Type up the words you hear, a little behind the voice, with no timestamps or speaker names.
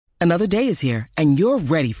Another day is here, and you're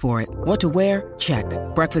ready for it. What to wear? Check.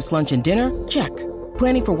 Breakfast, lunch, and dinner? Check.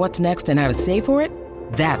 Planning for what's next and how to save for it?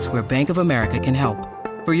 That's where Bank of America can help.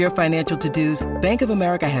 For your financial to-dos, Bank of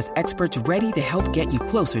America has experts ready to help get you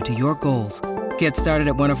closer to your goals. Get started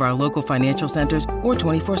at one of our local financial centers or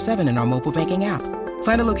 24/7 in our mobile banking app.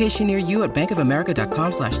 Find a location near you at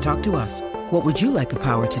bankofamerica.com/talktous. What would you like the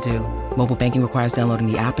power to do? Mobile banking requires downloading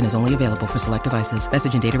the app and is only available for select devices.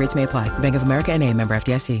 Message and data rates may apply. Bank of America N.A., member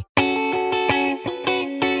FDIC.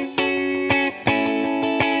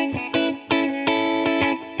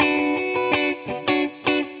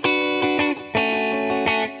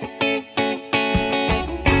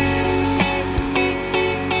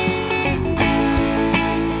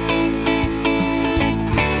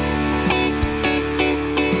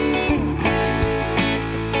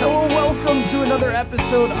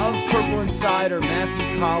 Episode of Purple Insider.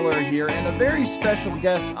 Matthew Collar here, and a very special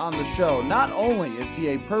guest on the show. Not only is he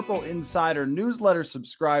a Purple Insider newsletter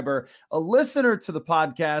subscriber, a listener to the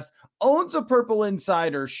podcast, owns a Purple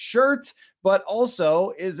Insider shirt, but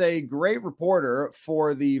also is a great reporter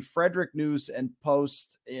for the Frederick News and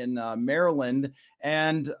Post in Maryland.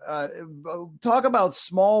 And talk about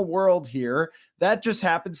small world here. That just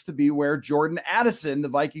happens to be where Jordan Addison, the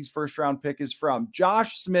Vikings first round pick, is from.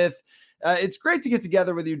 Josh Smith. It's great to get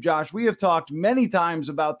together with you, Josh. We have talked many times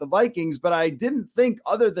about the Vikings, but I didn't think,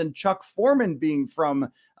 other than Chuck Foreman being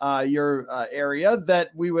from your area,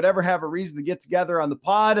 that we would ever have a reason to get together on the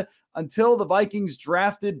pod until the Vikings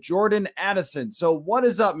drafted Jordan Addison. So what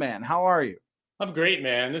is up, man? How are you? I'm great,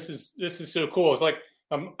 man. This is so cool. It's like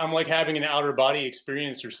I'm like having an outer body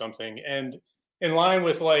experience or something. And in line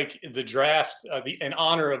with like the draft, in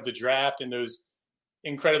honor of the draft and those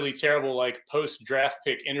incredibly terrible like post-draft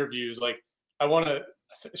pick interviews, like I want to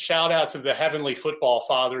shout out to the heavenly football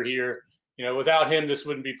father here. You know, without him this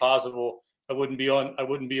wouldn't be possible. I wouldn't be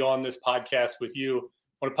on this podcast with you,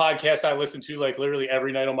 on a podcast I listen to like literally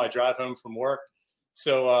every night on my drive home from work.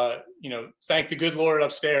 So thank the good Lord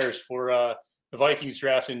upstairs for the Vikings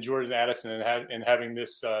drafting Jordan Addison and having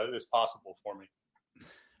this possible for me.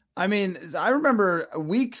 I mean, I remember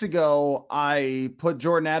weeks ago, I put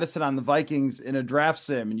Jordan Addison on the Vikings in a draft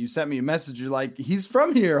sim, and you sent me a message. You're like, he's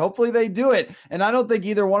from here. Hopefully they do it. And I don't think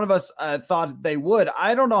either one of us thought they would.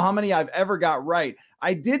 I don't know how many I've ever got right.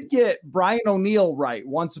 I did get Brian O'Neill right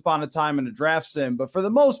once upon a time in a draft sim, but for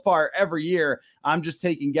the most part, every year, I'm just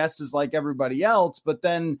taking guesses like everybody else. But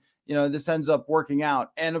then, this ends up working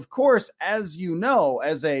out. And of course, as you know,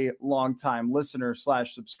 as a longtime listener /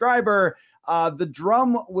 subscriber, the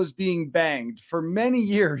drum was being banged for many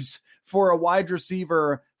years for a wide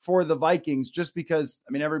receiver for the Vikings, just because,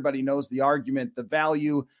 everybody knows the argument, the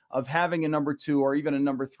value of having a number 2 or even a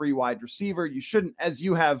number 3 wide receiver. You shouldn't, as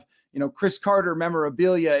you have, Chris Carter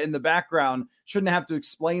memorabilia in the background, shouldn't have to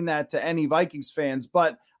explain that to any Vikings fans.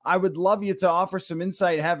 But I would love you to offer some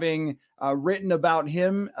insight, having written about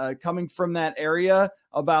him, coming from that area,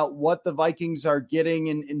 about what the Vikings are getting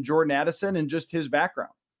in Jordan Addison and just his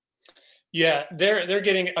background. Yeah, they're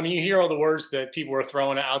getting, you hear all the words that people are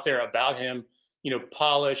throwing out there about him,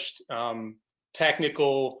 polished,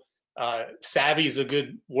 technical, savvy is a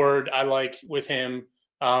good word I like with him.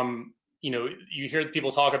 You hear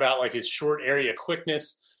people talk about like his short area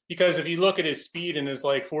quickness, because if you look at his speed and his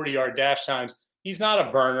like 40-yard dash times, he's not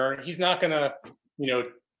a burner. He's not going to,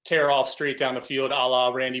 tear off straight down the field a la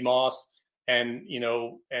Randy Moss and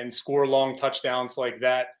score long touchdowns like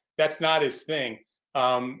that. That's not his thing.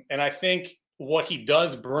 And I think what he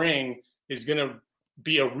does bring is going to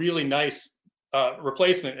be a really nice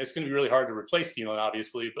replacement. It's going to be really hard to replace Thielen,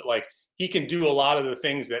 obviously, but like he can do a lot of the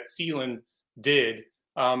things that Thielen did,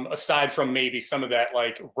 aside from maybe some of that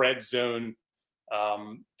like red zone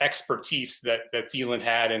expertise that Thielen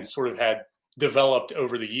had and sort of had developed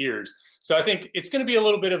over the years. So I think it's going to be a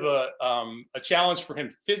little bit of a challenge for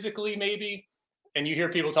him physically, maybe. And you hear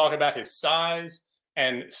people talk about his size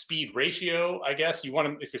and speed ratio. I guess you want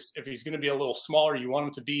him, if he's going to be a little smaller, you want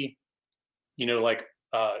him to be, like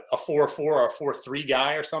a 4.4 or a 4.3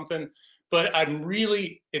 guy or something. But I'm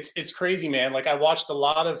really, it's crazy, man. Like I watched a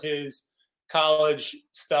lot of his college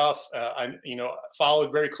stuff. I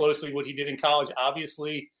followed very closely what he did in college,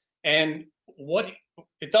 obviously. And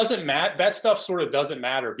it doesn't matter. That stuff sort of doesn't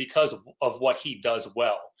matter because of what he does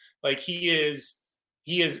well. Like he is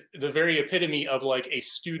the very epitome of like a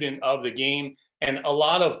student of the game. And a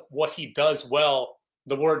lot of what he does well,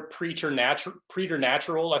 the word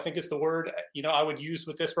preternatural, I think is the word, I would use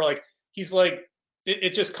with this, for like, he's like,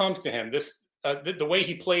 it just comes to him. This, the way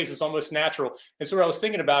he plays is almost natural. And so I was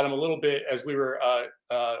thinking about him a little bit as we were,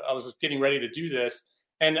 I was getting ready to do this.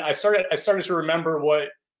 And I started to remember what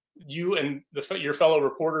you and your fellow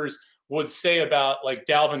reporters would say about like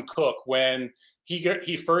Dalvin Cook when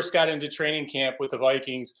he first got into training camp with the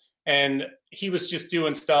Vikings, and he was just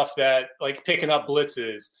doing stuff that like picking up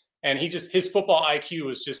blitzes, and his football IQ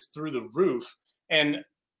was just through the roof. And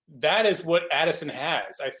that is what Addison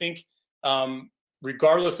has. I think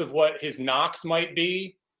regardless of what his knocks might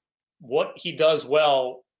be, what he does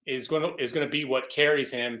well is going to be what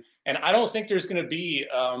carries him. And I don't think there's going to be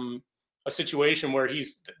a situation where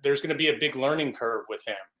there's going to be a big learning curve with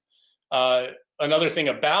him. Another thing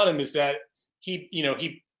about him is that he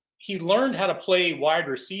learned how to play wide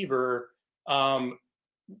receiver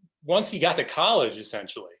once he got to college,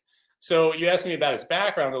 essentially. So you asked me about his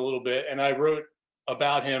background a little bit, and I wrote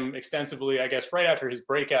about him extensively, I guess, right after his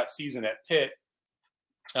breakout season at Pitt.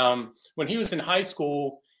 When he was in high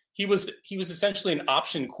school, he was essentially an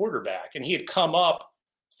option quarterback, and he had come up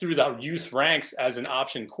through the youth ranks as an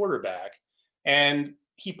option quarterback. And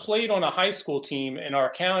he played on a high school team in our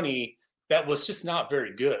county that was just not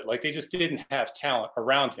very good. Like, they just didn't have talent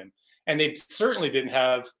around him. And they certainly didn't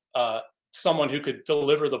have someone who could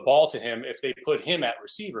deliver the ball to him if they put him at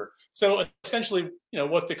receiver. So essentially,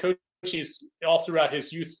 what the coaches all throughout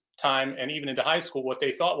his youth time and even into high school, what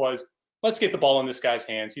they thought was, let's get the ball in this guy's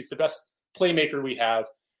hands. He's the best playmaker we have,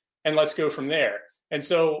 and let's go from there. And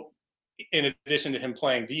so in addition to him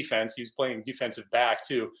playing defense, he was playing defensive back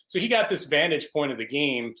too. So he got this vantage point of the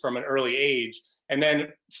game from an early age. And then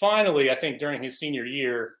finally, I think during his senior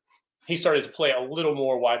year, he started to play a little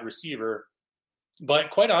more wide receiver.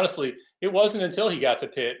 But quite honestly, it wasn't until he got to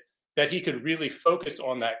Pitt that he could really focus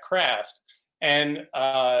on that craft. And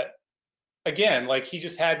again, like, he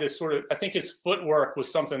just had this sort of, I think his footwork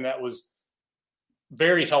was something that was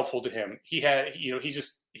very helpful to him. He had,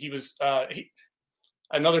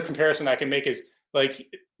 another comparison I can make is like,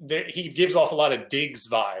 he gives off a lot of Diggs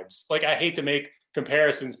vibes. Like, I hate to make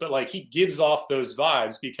comparisons, but like, he gives off those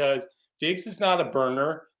vibes because Diggs is not a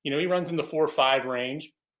burner. He runs in the 4.5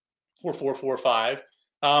 range, 4.4,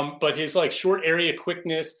 4.5. But his like short area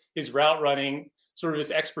quickness, his route running, sort of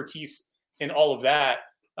his expertise in all of that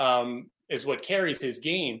is what carries his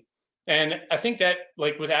game. And I think that,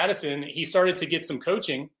 like, with Addison, he started to get some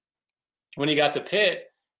coaching when he got to Pitt,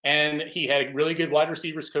 and he had a really good wide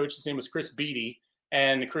receivers coach. His name was Chris Beatty,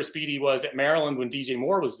 and Chris Beatty was at Maryland when DJ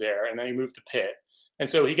Moore was there, and then he moved to Pitt. And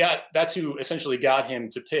so that's who essentially got him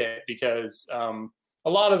to Pitt, because a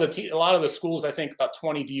lot of the schools, I think about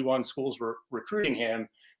 20 D1 schools were recruiting him,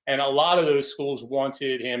 and a lot of those schools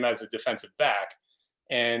wanted him as a defensive back,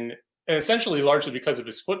 and essentially largely because of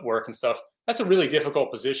his footwork and stuff. That's a really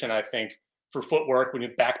difficult position, I think, for footwork when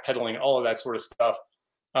you're backpedaling, all of that sort of stuff.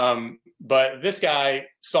 But this guy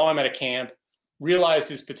saw him at a camp, realized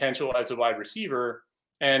his potential as a wide receiver,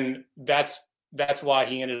 and that's why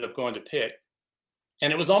he ended up going to Pitt.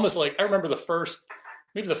 And it was almost like, I remember the first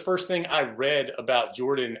thing I read about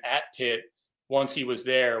Jordan at Pitt once he was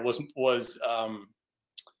there was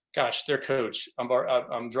their coach.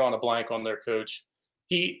 I'm drawing a blank on their coach.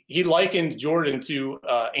 He likened Jordan to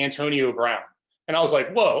Antonio Brown. And I was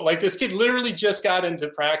like, whoa, like, this kid literally just got into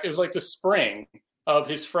practice. It was like the spring of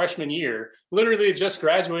his freshman year, literally just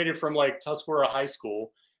graduated from like Tuscarora High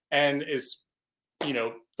School, and is,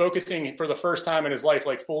 focusing for the first time in his life,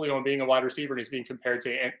 like, fully on being a wide receiver, and he's being compared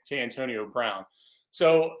to Antonio Brown.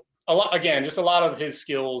 So a lot of his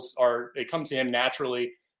skills they come to him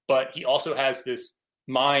naturally, but he also has this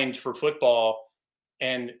mind for football,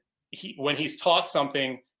 and when he's taught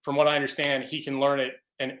something, from what I understand, he can learn it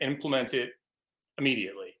and implement it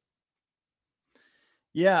immediately.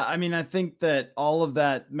 Yeah, I mean, I think that all of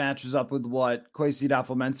that matches up with what Kwesi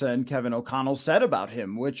Adofo-Mensah and Kevin O'Connell said about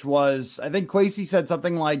him, which was, I think Kwesi said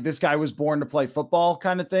something like, this guy was born to play football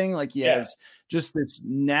kind of thing. Like, he has just this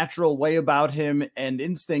natural way about him and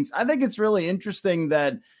instincts. I think it's really interesting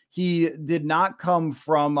that he did not come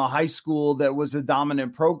from a high school that was a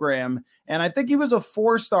dominant program. And I think he was a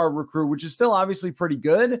 4-star recruit, which is still obviously pretty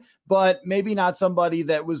good, but maybe not somebody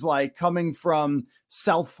that was like coming from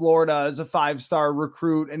South Florida as a 5-star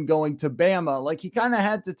recruit and going to Bama. Like, he kind of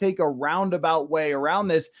had to take a roundabout way around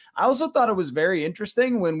this. I also thought it was very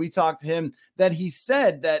interesting when we talked to him that he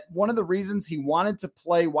said that one of the reasons he wanted to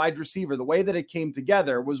play wide receiver, the way that it came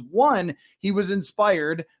together, was, one, he was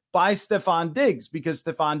inspired by Stefon Diggs, because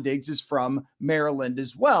Stefon Diggs is from Maryland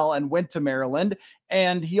as well and went to Maryland.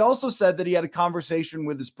 And he also said that he had a conversation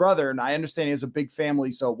with his brother, and I understand he has a big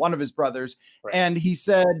family, so one of his brothers, right. And he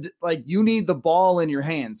said, like, you need the ball in your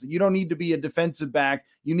hands. You don't need to be a defensive back.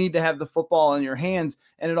 You need to have the football in your hands.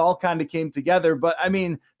 And it all kind of came together. But I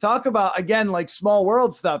mean, talk about, again, like, small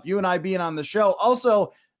world stuff, you and I being on the show.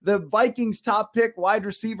 Also, the Vikings top pick wide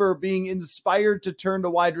receiver being inspired to turn to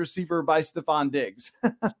wide receiver by Stefon Diggs.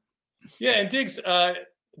 Yeah, and Diggs,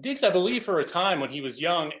 I believe for a time when he was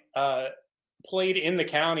young, played in the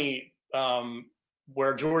county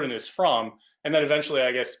where Jordan is from, and then eventually,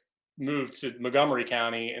 I guess, moved to Montgomery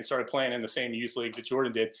County and started playing in the same youth league that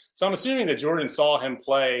Jordan did. So I'm assuming that Jordan saw him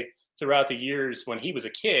play throughout the years when he was a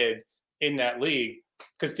kid in that league,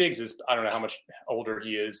 because Diggs is, I don't know how much older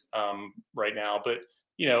he is right now, but,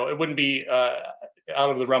 it wouldn't be out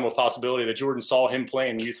of the realm of possibility that Jordan saw him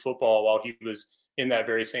playing youth football while he was in that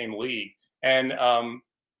very same league. And,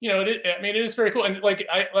 it is very cool. And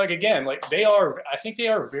I think they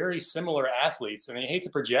are very similar athletes, and I hate to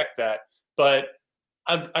project that, but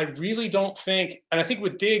I really don't think, and I think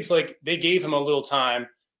with Diggs, like, they gave him a little time,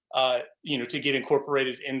 to get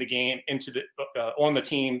incorporated in the game, into the on the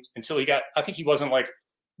team, until I think he wasn't like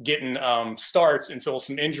getting starts until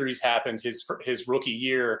some injuries happened his rookie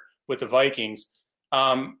year with the Vikings.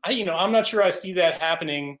 I'm not sure I see that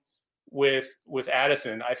happening with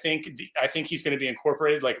Addison. I think he's going to be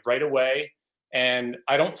incorporated like right away, and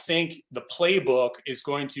I don't think the playbook is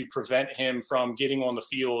going to prevent him from getting on the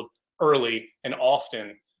field early and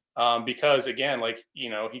often, because again,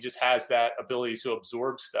 he just has that ability to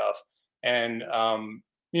absorb stuff. And I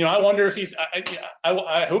wonder if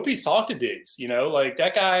I hope he's talked to Diggs.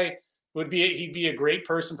 That guy he'd be a great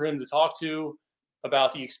person for him to talk to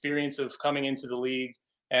about the experience of coming into the league.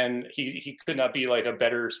 And he could not be like a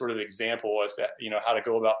better sort of example as to, how to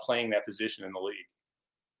go about playing that position in the league.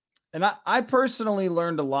 And I personally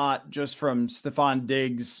learned a lot just from Stefon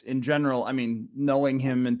Diggs in general. I mean, knowing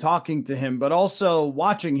him and talking to him, but also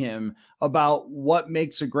watching him, about what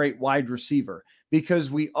makes a great wide receiver, because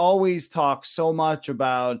we always talk so much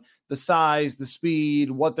about the size, the speed,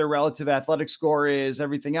 what their relative athletic score is,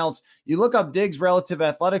 everything else. You look up Diggs' relative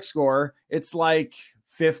athletic score, it's like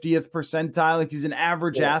 50th percentile. Like, he's an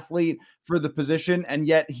average athlete for the position, and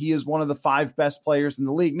yet he is one of the 5 best players in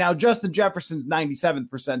the league. Now, Justin Jefferson's 97th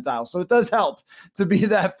percentile, so it does help to be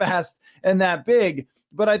that fast and that big.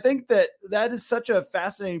 But I think that is such a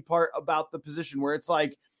fascinating part about the position, where it's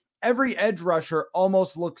like every edge rusher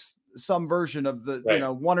almost looks some version of the,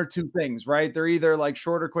 one or two things, right? They're either like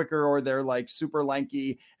shorter, quicker, or they're like super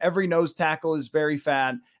lanky. Every nose tackle is very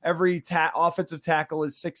fat. Every offensive tackle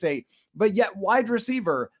is 6'8", but yet wide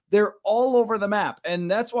receiver, they're all over the map. And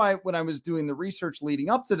that's why when I was doing the research leading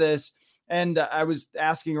up to this, and I was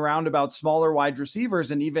asking around about smaller wide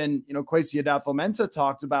receivers, and even, Kwesi Adafo-Mensah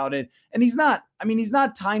talked about it. And he's not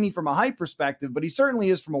tiny from a height perspective, but he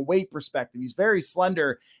certainly is from a weight perspective. He's very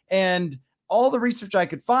slender. And all the research I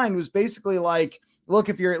could find was basically like, look,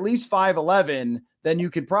 if you're at least 5'11", then you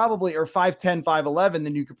could probably, or 5'10", 5'11",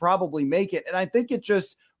 then you could probably make it. And I think it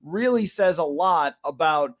just really says a lot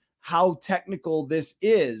about how technical this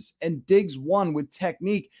is. And Diggs won with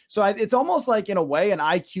technique. So it's almost like, in a way, an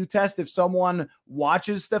IQ test if someone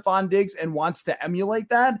watches Stefon Diggs and wants to emulate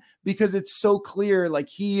that, because it's so clear, like,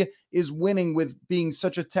 he is winning with being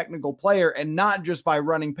such a technical player and not just by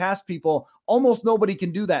running past people. Almost nobody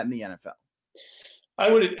can do that in the NFL.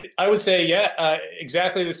 I would say,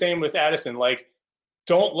 exactly the same with Addison. Like,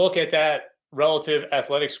 don't look at that relative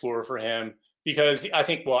athletic score for him, because I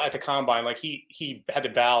think, at the combine, like, he had to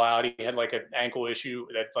bow out. He had like an ankle issue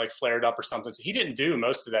that like flared up or something. So he didn't do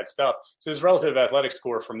most of that stuff. So his relative athletic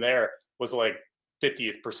score from there was like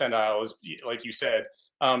 50th percentile, like you said.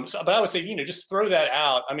 But I would say, just throw that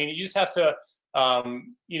out. I mean, you just have to,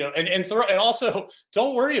 and also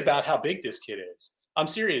don't worry about how big this kid is. I'm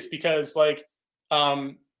serious, because like,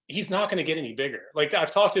 he's not going to get any bigger. Like,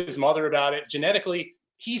 I've talked to his mother about it. Genetically,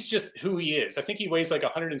 he's just who he is. I think he weighs like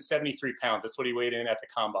 173 pounds. That's what he weighed in at the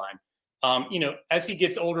combine. As he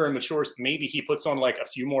gets older and matures, maybe he puts on like a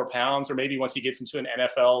few more pounds, or maybe once he gets into an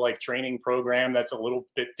NFL like training program that's a little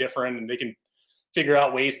bit different, and they can figure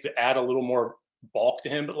out ways to add a little more bulk to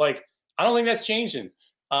him. But like, I don't think that's changing.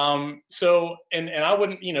 So I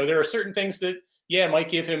wouldn't, there are certain things that, might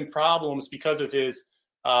give him problems because of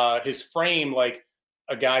his frame, like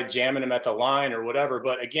a guy jamming him at the line or whatever.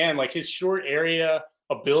 But again, like, his short area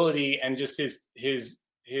ability and just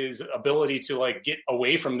his ability to like get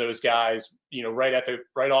away from those guys, right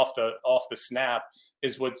off the snap,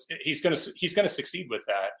 is what he's going to succeed with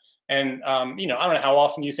that. And I don't know how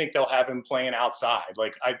often you think they'll have him playing outside.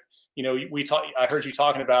 Like, I heard you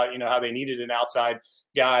talking about, how they needed an outside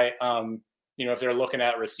guy, if they're looking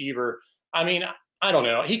at receiver. I mean, I don't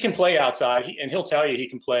know. He can play outside, and he'll tell you he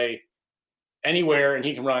can play anywhere, and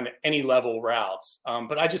he can run any level routes.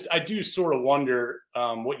 But I do sort of wonder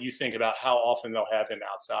what you think about how often they'll have him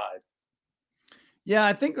outside.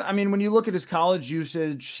 Yeah, I mean, when you look at his college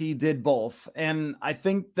usage, he did both. And I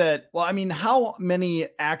think that, well, I mean, how many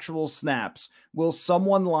actual snaps will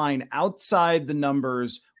someone line outside the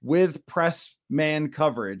numbers with press man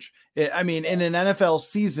coverage? I mean, in an NFL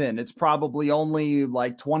season, it's probably only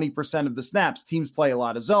like 20% of the snaps. Teams play a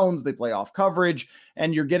lot of zones, they play off coverage,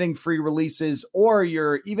 and you're getting free releases, or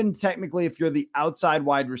you're even technically, if you're the outside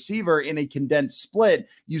wide receiver in a condensed split,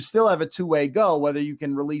 you still have a two-way go, whether you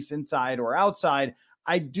can release inside or outside.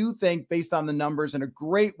 I do think, based on the numbers and a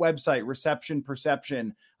great website, Reception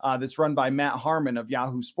Perception, that's run by Matt Harmon of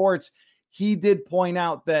Yahoo Sports, he did point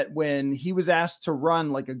out that when he was asked to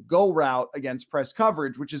run like a go route against press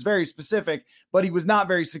coverage, which is very specific, but he was not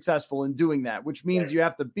very successful in doing that, which means you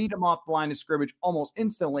have to beat him off the line of scrimmage almost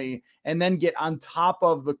instantly and then get on top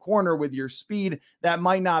of the corner with your speed. That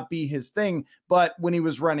might not be his thing, but when he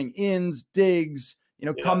was running ins, digs,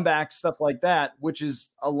 comebacks, stuff like that, which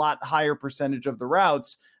is a lot higher percentage of the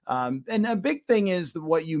routes. And a big thing is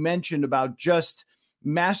what you mentioned about just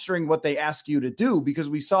mastering what they ask you to do, because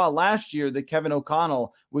we saw last year that Kevin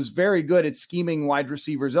O'Connell was very good at scheming wide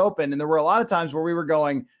receivers open. And there were a lot of times where we were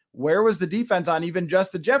going, where was the defense on even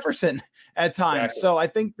Justin Jefferson at times? Exactly. So I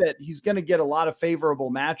think that he's going to get a lot of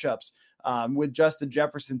favorable matchups with Justin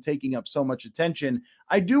Jefferson taking up so much attention.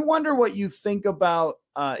 I do wonder what you think about,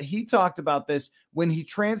 he talked about this when he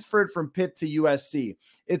transferred from Pitt to USC.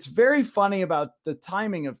 It's very funny about the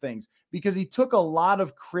timing of things because he took a lot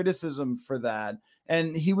of criticism for that.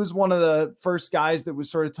 And he was one of the first guys that was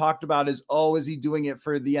sort of talked about as, oh, is he doing it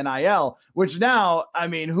for the NIL? Which now, I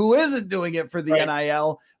mean, who isn't doing it for the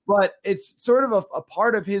NIL? But it's sort of a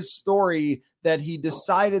part of his story that he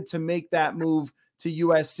decided to make that move to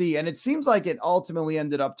USC. And it seems like it ultimately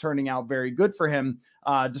ended up turning out very good for him,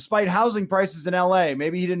 despite housing prices in LA.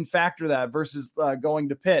 Maybe he didn't factor that versus going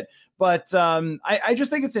to Pitt. But I just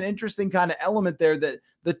think it's an interesting kind of element there that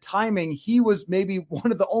the timing, he was maybe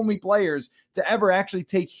one of the only players to ever actually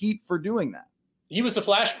take heat for doing that. He was a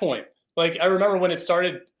flashpoint. Like, I remember when it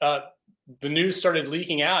started, the news started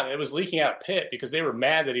leaking out. It was leaking out of Pitt because they were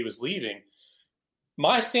mad that he was leaving.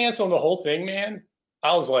 My stance on the whole thing, man,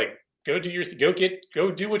 I was like, go do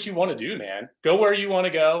what you want to do, man. Go where you want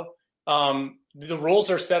to go. The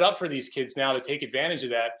rules are set up for these kids now to take advantage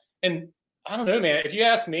of that. And I don't know, man, if you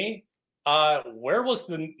ask me, where was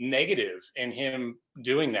the negative in him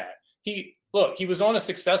doing that? He was on a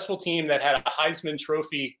successful team that had a Heisman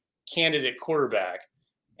Trophy candidate quarterback,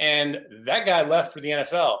 and that guy left for the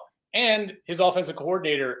NFL, and his offensive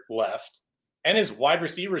coordinator left, and his wide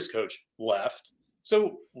receivers coach left.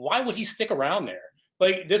 So why would he stick around there?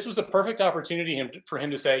 Like, this was a perfect opportunity for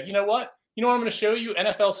him to say, you know what I'm going to show you,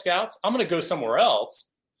 NFL scouts? I'm going to go somewhere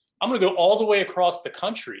else. I'm going to go all the way across the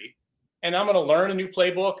country, and I'm going to learn a new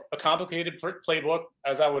playbook, a complicated playbook,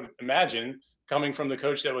 as I would imagine, coming from the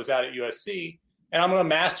coach that was out at USC. And I'm going to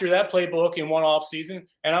master that playbook in one off season,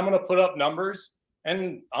 and I'm going to put up numbers,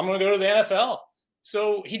 and I'm going to go to the NFL.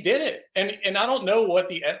 So he did it. And I don't know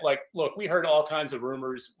what look, we heard all kinds of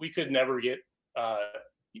rumors. We could never get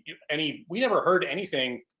we never heard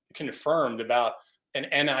anything confirmed about an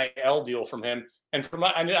NIL deal from him. And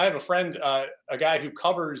I have a friend, a guy who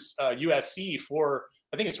covers USC for,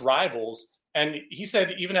 I think it's Rivals. And he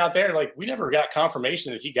said, even out there, like, we never got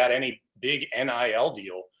confirmation that he got any big NIL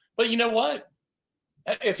deal. But you know what?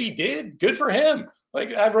 If he did, good for him.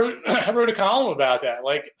 Like, I wrote a column about that.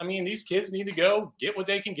 Like, I mean, these kids need to go get what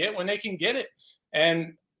they can get when they can get it.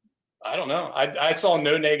 And I don't know. I saw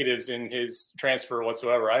no negatives in his transfer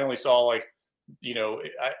whatsoever. I only saw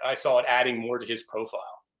I saw it adding more to his profile.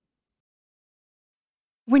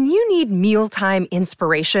 When you need mealtime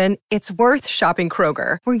inspiration, it's worth shopping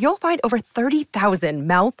Kroger, where you'll find over 30,000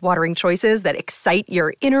 mouth-watering choices that excite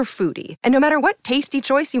your inner foodie. And no matter what tasty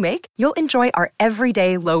choice you make, you'll enjoy our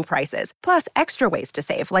everyday low prices, plus extra ways to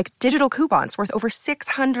save, like digital coupons worth over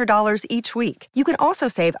 $600 each week. You can also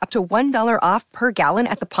save up to $1 off per gallon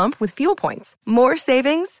at the pump with fuel points. More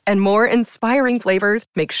savings and more inspiring flavors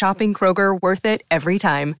make shopping Kroger worth it every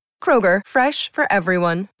time. Kroger, fresh for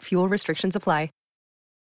everyone. Fuel restrictions apply.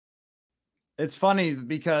 It's funny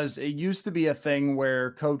because it used to be a thing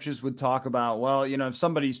where coaches would talk about, well, if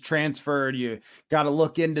somebody's transferred, you got to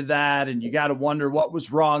look into that and you got to wonder what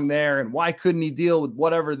was wrong there and why couldn't he deal with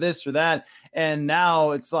whatever this or that. And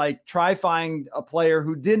now it's like, try find a player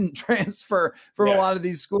who didn't transfer from a lot of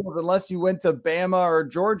these schools. Unless you went to Bama or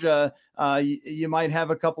Georgia, you might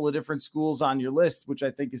have a couple of different schools on your list, which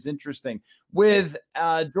I think is interesting. With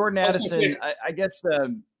Jordan Addison, I guess,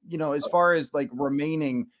 as far as like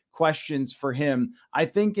remaining questions for him, I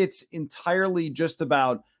think it's entirely just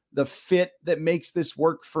about the fit that makes this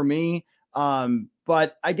work for me.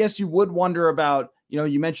 But I guess you would wonder about,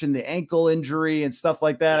 you mentioned the ankle injury and stuff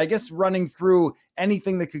like that. I guess running through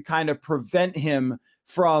anything that could kind of prevent him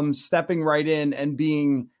from stepping right in and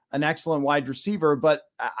being an excellent wide receiver. But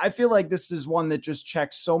I feel like this is one that just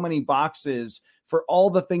checks so many boxes for all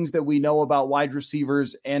the things that we know about wide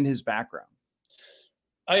receivers and his background.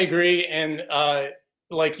 I agree. And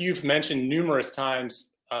like you've mentioned numerous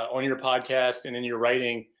times on your podcast and in your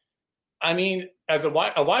writing, I mean, as a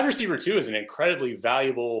wide receiver too is an incredibly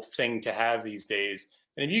valuable thing to have these days.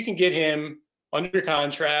 And if you can get him under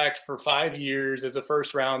contract for 5 years as a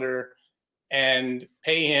first rounder and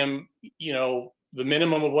pay him, the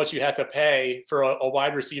minimum of what you have to pay for a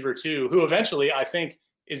wide receiver too, who eventually I think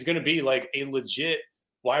is going to be like a legit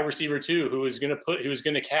wide receiver too, who's going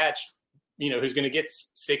to catch, who's going to get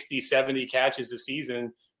 60, 70 catches a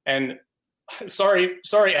season. And sorry,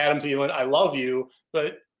 Adam Thielen, I love you,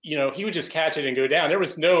 but he would just catch it and go down. There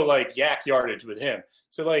was no like yak yardage with him.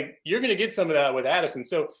 So like, you're going to get some of that with Addison.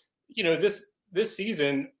 So, this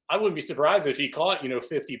season, I wouldn't be surprised if he caught,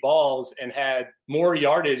 50 balls and had more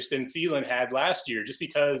yardage than Thielen had last year, just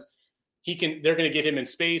because they're going to get him in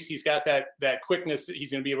space. He's got that quickness that he's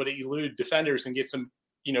going to be able to elude defenders and get some,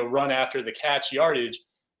 run after the catch yardage.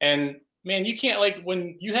 And man, you can't, like,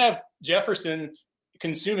 when you have Jefferson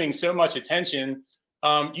consuming so much attention,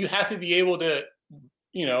 you have to be able to,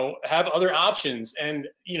 have other options. And,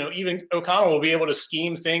 even O'Connell will be able to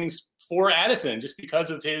scheme things for Addison just because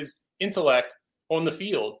of his intellect on the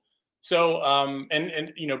field. So,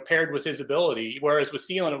 and paired with his ability, whereas with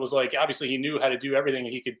Thielen, it was like, obviously he knew how to do everything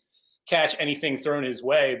and he could catch anything thrown his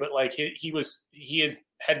way, but like he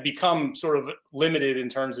had become sort of limited in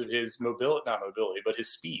terms of his not mobility, but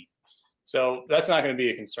his speed. So that's not going to be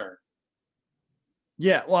a concern.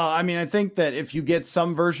 Yeah, well, I mean, I think that if you get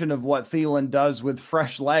some version of what Thielen does with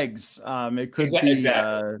fresh legs, it could be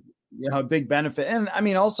a big benefit. And I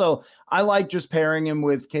mean, also, I like just pairing him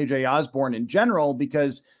with KJ Osborne in general,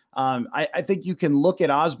 because I think you can look at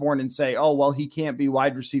Osborne and say, oh, well, he can't be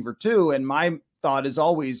wide receiver 2. And my thought is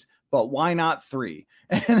always, but why not 3?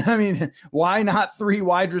 And I mean, why not 3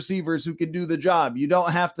 wide receivers who can do the job? You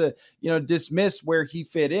don't have to, dismiss where he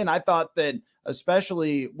fit in. I thought that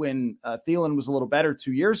especially when Thielen was a little better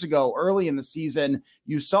 2 years ago, early in the season,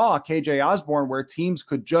 you saw KJ Osborne where teams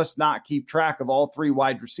could just not keep track of all 3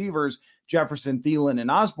 wide receivers, Jefferson, Thielen,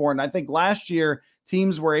 and Osborne. I think last year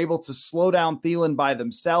teams were able to slow down Thielen by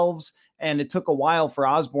themselves, and it took a while for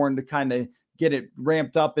Osborne to kind of get it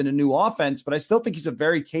ramped up in a new offense, but I still think he's a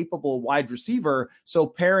very capable wide receiver. So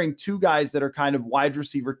pairing 2 guys that are kind of wide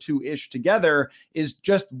receiver 2-ish together is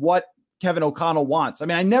just what Kevin O'Connell wants. I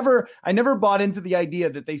mean, I never bought into the idea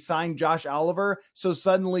that they signed Josh Oliver so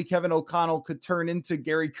suddenly Kevin O'Connell could turn into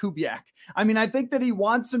Gary Kubiak. I mean, I think that he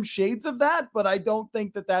wants some shades of that, but I don't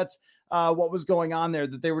think that that's what was going on there,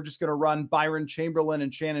 that they were just going to run Byron Chamberlain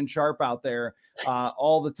and Shannon Sharp out there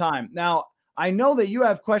all the time. Now, I know that you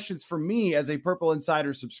have questions for me as a Purple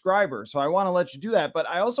Insider subscriber, so I want to let you do that. But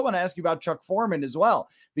I also want to ask you about Chuck Foreman as well,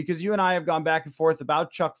 because you and I have gone back and forth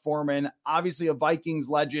about Chuck Foreman, obviously a Vikings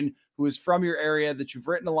legend who is from your area that you've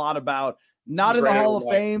written a lot about. Not in the Hall of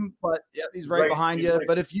Fame, but yeah, he's right behind you.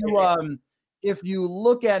 But if you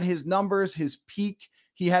look at his numbers, his peak,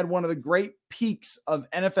 he had one of the great peaks of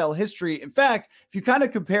NFL history. In fact, if you kind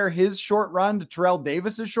of compare his short run to Terrell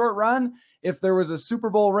Davis's short run, if there was a Super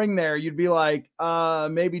Bowl ring there, you'd be like,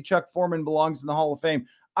 maybe Chuck Foreman belongs in the Hall of Fame.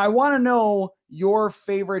 I want to know your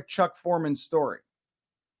favorite Chuck Foreman story.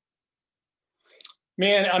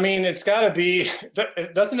 Man, I mean, it's got to be,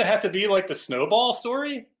 doesn't it have to be like the snowball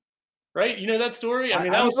story? Right? You know that story? I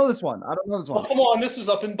mean, I don't know this one. Oh, come on, this was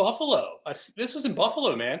up in Buffalo. This was in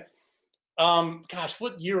Buffalo, man. Gosh,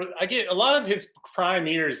 what year? I get a lot of his prime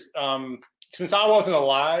years. Since I wasn't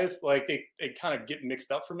alive, like they kind of get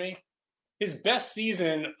mixed up for me. His best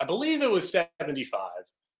season, I believe it was 75.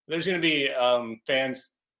 There's going to be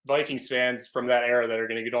Vikings fans from that era that are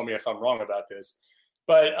going to get on me if I'm wrong about this.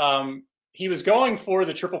 But he was going for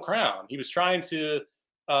the Triple Crown. He was trying to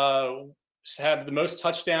have the most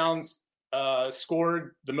touchdowns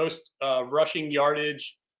scored, the most rushing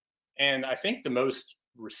yardage, and I think the most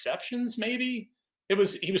receptions maybe. He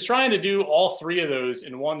was trying to do all 3 of those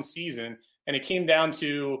in one season, and it came down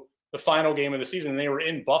to the final game of the season. They were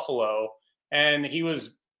in Buffalo, and he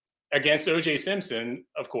was against O.J. Simpson,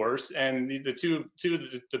 of course, and the two of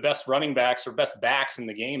the best running backs or best backs in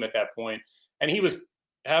the game at that point. And he was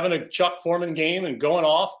having a Chuck Foreman game and going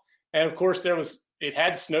off. And of course it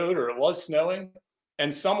had snowed, or it was snowing,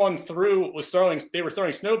 and someone they were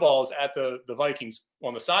throwing snowballs at the Vikings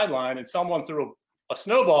on the sideline, and someone threw a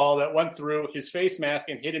snowball that went through his face mask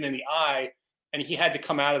and hit him in the eye and he had to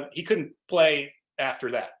come out of, he couldn't play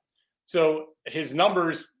after that. So his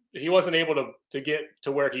numbers, he wasn't able to get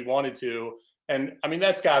to where he wanted to. And I mean,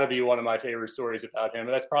 that's got to be one of my favorite stories about him.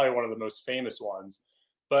 That's probably one of the most famous ones.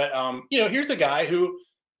 But, here's a guy who,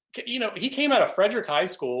 he came out of Frederick High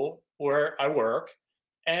School where I work,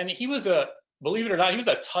 and he was believe it or not, he was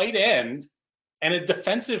a tight end and a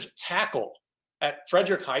defensive tackle at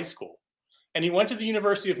Frederick High School. And he went to the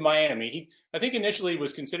University of Miami. He, I think, initially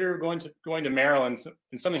was considered going to Maryland,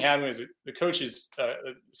 and something happened as the coaches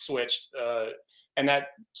switched, and that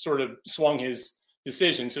sort of swung his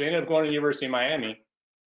decision. So he ended up going to the University of Miami.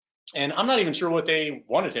 And I'm not even sure what they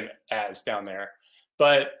wanted him as down there.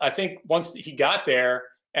 But I think once he got there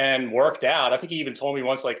and worked out, I think he even told me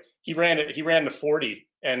once, like, he ran the 40,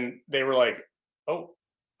 and they were like, oh,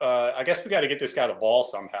 I guess we got to get this guy the ball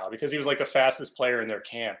somehow, because he was like the fastest player in their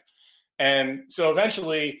camp. And so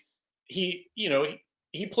eventually he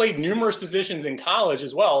played numerous positions in college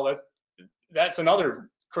as well. That's another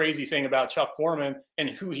crazy thing about Chuck Foreman and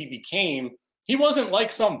who he became. He wasn't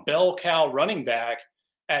like some bell cow running back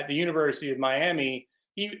at the University of Miami.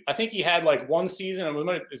 I think he had like one season, and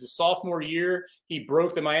it was a sophomore year, he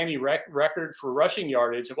broke the Miami record for rushing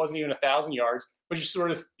yardage. It wasn't even 1,000 yards, but you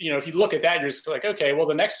sort of, if you look at that, you're just like, okay, well,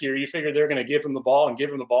 the next year you figure they're going to give him the ball, and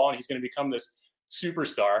he's going to become this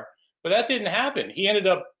superstar. But that didn't happen.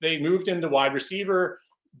 They moved him to wide receiver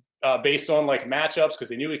based on like matchups, because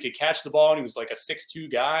they knew he could catch the ball, and he was like a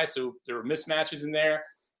 6'2" guy. So there were mismatches in there.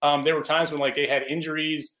 There were times when like they had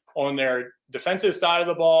injuries on their defensive side of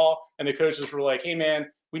the ball, and the coaches were like, hey man,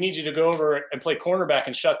 we need you to go over and play cornerback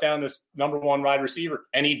and shut down this number one wide receiver.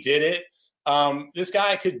 And he did it. This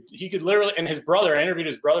guy could literally, and his brother, I interviewed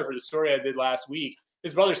his brother for the story I did last week.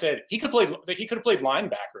 His brother said he could have played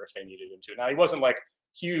linebacker if they needed him to. Now, he wasn't like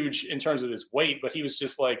huge in terms of his weight, but he was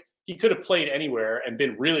just like, he could have played anywhere and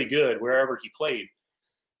been really good wherever he played.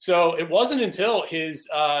 So it wasn't until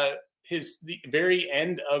the very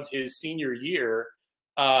end of his senior year,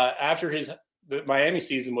 after the Miami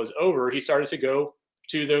season was over, he started to go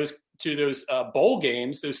to those bowl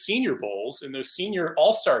games, those senior bowls and those senior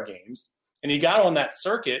all-star games. And he got on that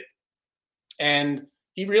circuit, and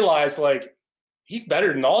he realized like, he's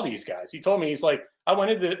better than all these guys. He told me, he's like, I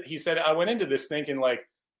went into this thinking like,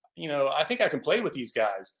 I think I can play with these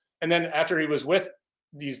guys. And then after he was with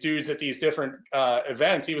these dudes at these different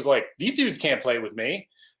events, he was like, these dudes can't play with me.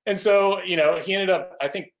 And so, he ended up, I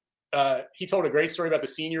think he told a great story about the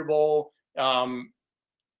Senior Bowl.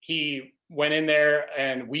 He went in there,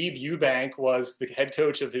 and Weeb Eubank was the head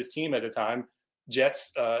coach of his team at the time,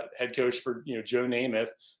 Jets head coach for, Joe Namath,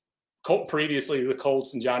 previously the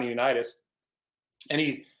Colts and Johnny Unitas. And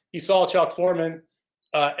he saw Chuck Foreman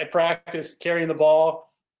at practice carrying the ball,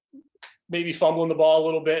 maybe fumbling the ball a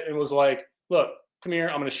little bit, and was like, look, come here.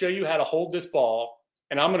 I'm going to show you how to hold this ball,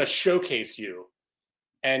 and I'm going to showcase you,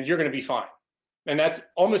 and you're going to be fine. And that's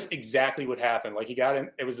almost exactly what happened. Like, he got in,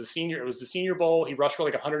 it was the Senior Bowl. He rushed for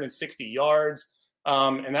like 160 yards.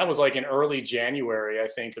 And that was like in early January, I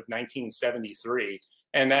think, of 1973.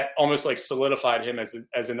 And that almost like solidified him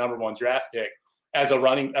as a number one draft pick, as a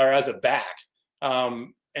running or as a back.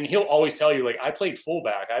 And he'll always tell you, like, I played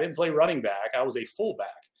fullback. I didn't play running back. I was a fullback.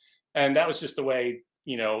 And that was just the way,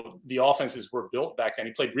 the offenses were built back then.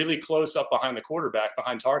 He played really close up behind the quarterback,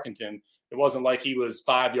 behind Tarkenton. It wasn't like he was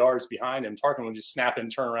 5 yards behind him. Tarkenton would just snap and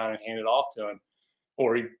turn around and hand it off to him,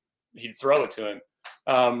 or he'd throw it to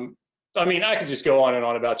him. I mean, I could just go on and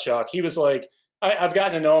on about Chuck. He was like, I've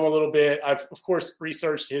gotten to know him a little bit. I've, of course,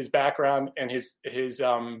 researched his background and his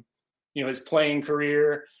playing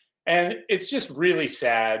career. And it's just really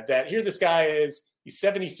sad that here this guy is, he's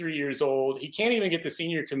 73 years old. He can't even get the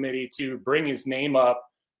senior committee to bring his name up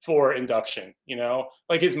for induction.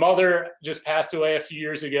 Like, his mother just passed away a few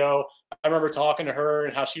years ago. I remember talking to her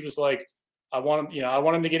and how she was like, I want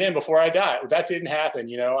him to get in before I die. Well, that didn't happen.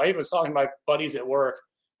 I even was talking to my buddies at work,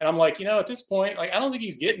 and I'm like, at this point, like, I don't think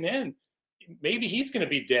he's getting in. Maybe he's going to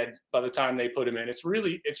be dead by the time they put him in. It's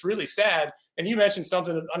really sad. And you mentioned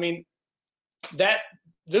something, I mean,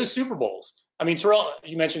 those Super Bowls, I mean,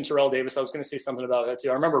 you mentioned Terrell Davis. I was going to say something about that too.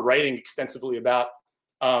 I remember writing extensively about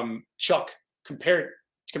Chuck compared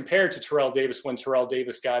to Terrell Davis when Terrell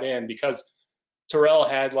Davis got in, because Terrell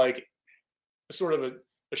had like a sort of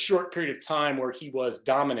a short period of time where he was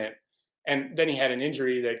dominant, and then he had an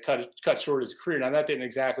injury that cut short his career. Now, that didn't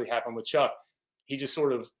exactly happen with Chuck. He just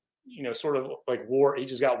sort of like he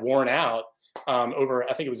just got worn out over,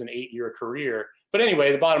 I think it was an 8-year career. But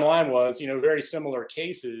anyway, the bottom line was, very similar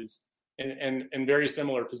cases and very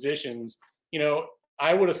similar positions.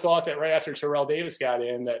 I would have thought that right after Terrell Davis got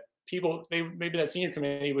in, that maybe that senior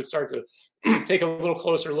committee would start to take a little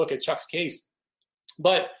closer look at Chuck's case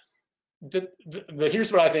But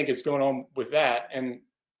here's what I think is going on with that, and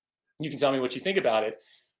you can tell me what you think about it.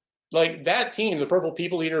 Like that team, the Purple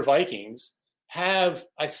People Eater Vikings, have,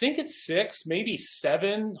 I think it's 6, maybe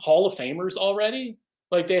 7 Hall of Famers already.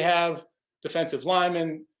 Like they have defensive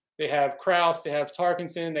linemen, they have Kraus, they have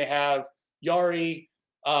Tarkinson, they have Yari.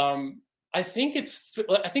 I think it's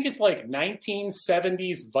like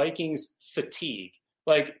 1970s Vikings fatigue.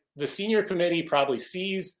 Like the senior committee probably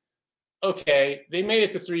sees, okay, they made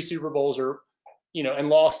it to 3 Super Bowls and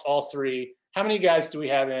lost all 3. How many guys do we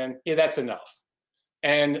have in? Yeah, that's enough.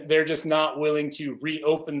 And they're just not willing to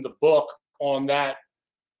reopen the book on that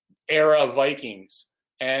era of Vikings.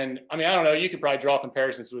 And I mean, I don't know, you could probably draw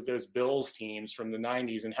comparisons with those Bills teams from the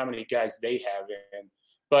 90s and how many guys they have in.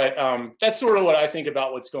 But that's sort of what I think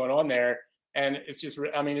about what's going on there. And it's just,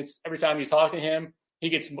 I mean, it's every time you talk to him,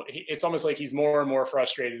 it's almost like he's more and more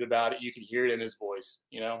frustrated about it. You can hear it in his voice,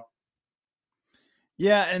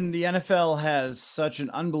 Yeah, and the NFL has such an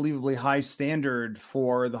unbelievably high standard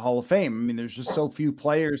for the Hall of Fame. I mean, there's just so few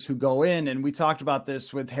players who go in, and we talked about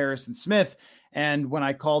this with Harrison Smith. And when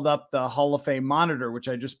I called up the Hall of Fame monitor, which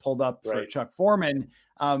I just pulled up for Chuck Foreman,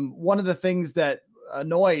 one of the things that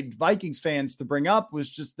annoyed Vikings fans to bring up was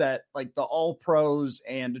just that, like, the All Pros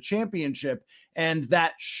and a championship, and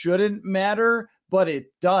that shouldn't matter, but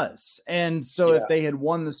it does. And so if they had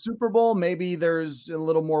won the Super Bowl, maybe there's a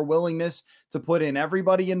little more willingness to put in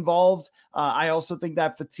everybody involved. I also think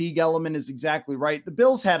that fatigue element is exactly right. The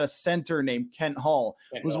Bills had a center named Kent Hall,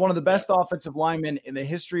 who was one of the best offensive linemen in the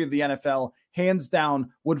history of the NFL, hands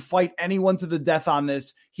down, would fight anyone to the death on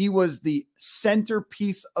this. He was the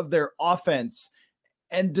centerpiece of their offense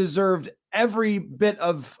and deserved every bit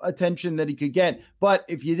of attention that he could get. But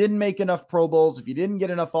if you didn't make enough Pro Bowls, if you didn't get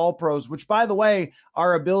enough All Pros, which, by the way,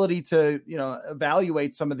 our ability to,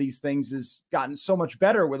 evaluate some of these things has gotten so much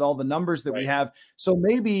better with all the numbers that we have. So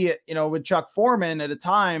maybe, with Chuck Foreman at a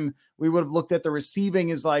time, we would have looked at the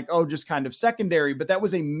receiving as like, just kind of secondary, but that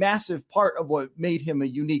was a massive part of what made him a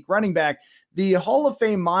unique running back. The Hall of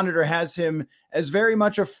Fame monitor has him as very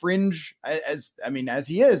much a fringe, as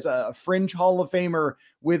he is a fringe Hall of Famer,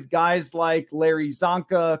 with guys like Larry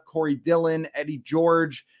Zonka, Corey Dillon, Eddie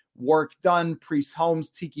George, Warwick Dunn, Priest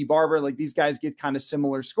Holmes, Tiki Barber. Like, these guys get kind of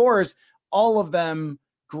similar scores. All of them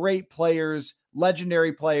great players,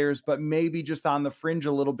 legendary players, but maybe just on the fringe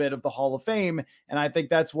a little bit of the Hall of Fame. And I think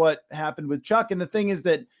that's what happened with Chuck. And the thing is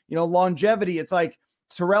that, longevity, it's like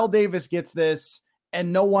Terrell Davis gets this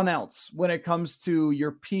and no one else when it comes to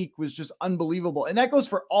your peak was just unbelievable. And that goes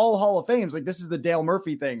for all Hall of Fames. Like, this is the Dale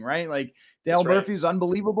Murphy thing, right? Like, Dale Murphy was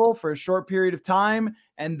unbelievable for a short period of time,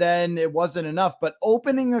 and then it wasn't enough. But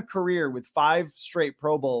opening a career with 5 straight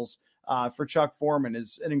Pro Bowls for Chuck Foreman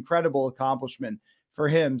is an incredible accomplishment for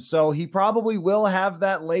him. So he probably will have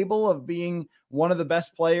that label of being one of the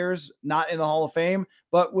best players, not in the Hall of Fame.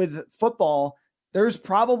 But with football, there's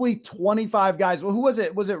probably 25 guys. Well, who was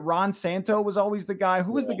it? Was it Ron Santo was always the guy?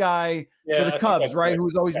 Who was the guy for the Cubs, right? Who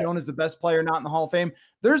was always known as the best player, not in the Hall of Fame.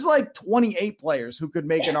 There's like 28 players who could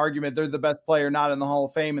make an argument they're the best player, not in the Hall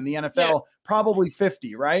of Fame. In the NFL, probably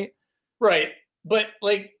 50, right? Right. But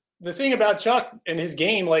like the thing about Chuck and his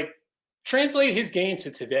game, like translate his game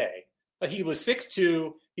to today. Like, he was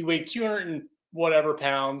 6'2", he weighed 200 and whatever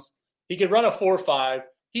pounds. He could run a 4.5.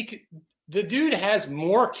 The dude has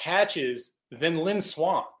more catches than Lynn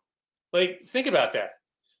Swann. Like, think about that.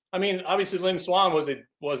 I mean, obviously Lynn Swann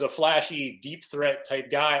was a flashy deep threat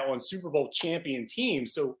type guy on Super Bowl champion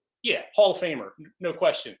teams. So yeah, Hall of Famer, no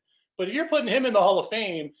question. But if you're putting him in the Hall of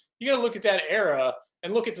Fame, you got to look at that era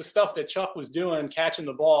and look at the stuff that Chuck was doing, catching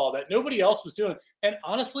the ball that nobody else was doing. And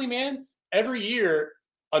honestly, man, every year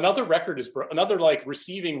another like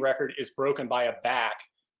receiving record is broken by a back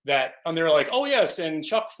and they're like, oh yes, and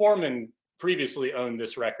Chuck Foreman previously owned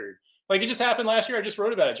this record. Like, it just happened last year. I just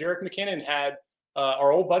wrote about it. Jerick McKinnon had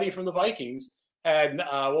our old buddy from the Vikings had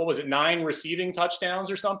 9 receiving touchdowns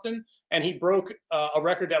or something, and he broke a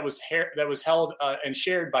record that was held and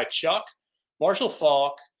shared by Chuck, Marshall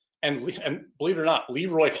Faulk, and believe it or not,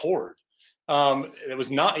 Leroy Horde. It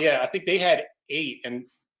was not. Yeah, I think they had 8 and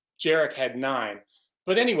Jerick had 9.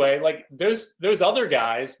 But anyway, like those other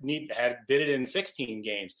guys did it in 16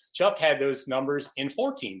 games. Chuck had those numbers in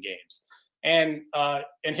 14 games. And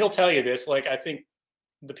he'll tell you this, like, I think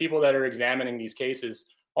the people that are examining these cases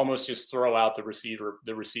almost just throw out the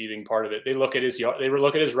receiving part of it. They look at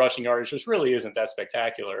his rushing yardage, which really isn't that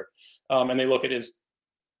spectacular. And they look at his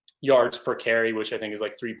yards per carry, which I think is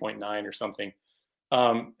like 3.9 or something.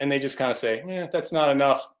 And they just kind of say, that's not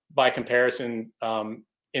enough by comparison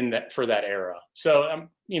for that era. So,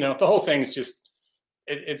 the whole thing's just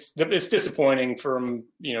it's disappointing from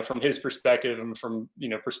his perspective and from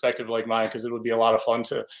perspective like mine, because it would be a lot of fun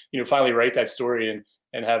to finally write that story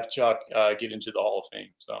and have Chuck get into the Hall of Fame.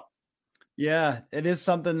 So yeah, it is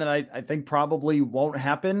something that I think probably won't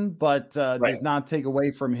happen, but does not take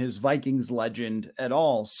away from his Vikings legend at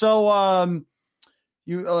all. So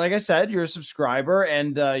you, like I said, you're a subscriber,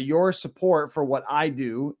 and your support for what I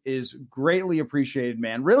do is greatly appreciated,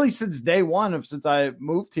 man. Really, since day one since I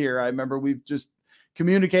moved here, I remember we've just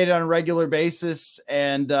communicated on a regular basis,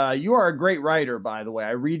 and you are a great writer, by the way.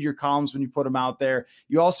 I read your columns when you put them out there.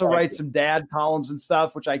 You also write some dad columns and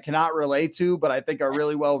stuff, which I cannot relate to, but I think are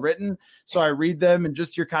really well written. So I read them, and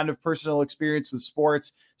just your kind of personal experience with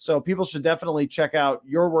sports. So people should definitely check out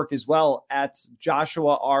your work as well at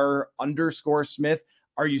Joshua R_Smith.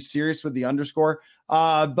 Are you serious with the underscore?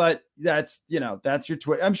 But that's your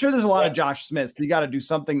Twitter. I'm sure there's a lot of Josh Smiths. So you got to do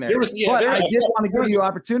something there. But I did want to give you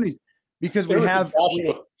opportunities. Because there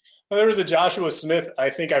was a Joshua Smith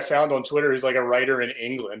I think I found on Twitter who's like a writer in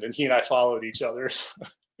England, and he and I followed each other. So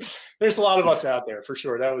there's a lot of us out there for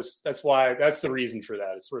sure. That's the reason for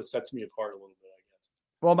that. It sort of sets me apart a little bit, I guess.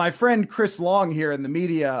 Well, my friend Chris Long here in the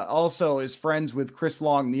media also is friends with Chris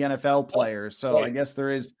Long, the NFL player. So I guess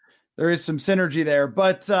there is some synergy there.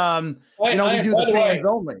 But we do the fans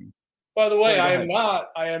only. By the way, I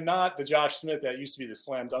am not the Josh Smith that used to be the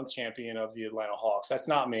slam dunk champion of the Atlanta Hawks. That's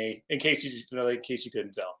not me. In case you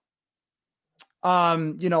couldn't tell.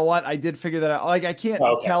 You know what? I did figure that out. Like, I can't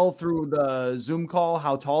tell through the Zoom call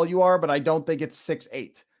how tall you are, but I don't think it's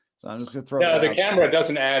 6'8". So I'm just gonna throw. Yeah, the camera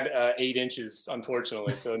doesn't add 8 inches,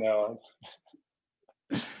 unfortunately. So no.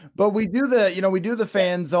 But we do the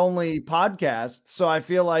fans only podcast. So I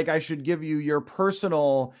feel like I should give you your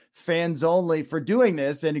personal fans only for doing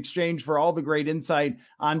this in exchange for all the great insight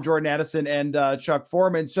on Jordan Addison and Chuck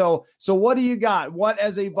Foreman. So what do you got? What,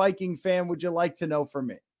 as a Viking fan, would you like to know from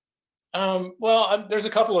me? Well, there's a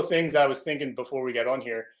couple of things I was thinking before we got on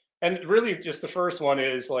here. And really just the first one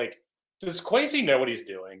is like, does Kwesi know what he's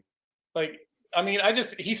doing? Like, I mean,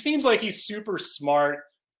 he seems like he's super smart.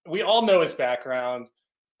 We all know his background.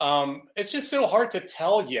 It's just so hard to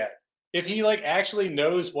tell yet if he like actually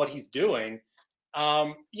knows what he's doing.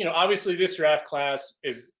 Obviously this draft class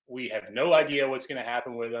we have no idea what's going to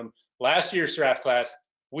happen with him. Last year's draft class,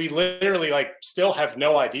 we literally like still have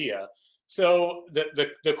no idea. So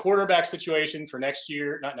the quarterback situation for in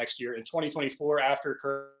 2024 after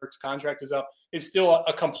Kirk's contract is up is still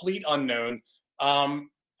a complete unknown. I'm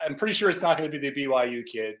pretty sure it's not going to be the BYU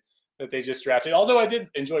kid that they just drafted, although I did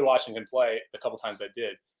enjoy watching him play a couple times. I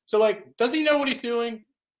did. So, like, does he know what he's doing?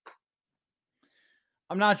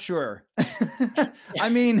 I'm not sure. I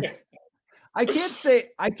mean, I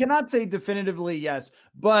cannot say definitively yes,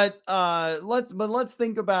 but let's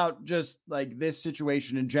think about just like this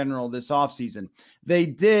situation in general this offseason. They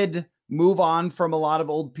did move on from a lot of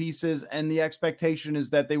old pieces, and the expectation is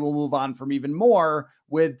that they will move on from even more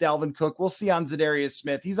with Dalvin Cook. We'll see on Zadarius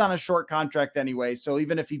Smith. He's on a short contract anyway, so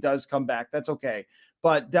even if he does come back, that's okay.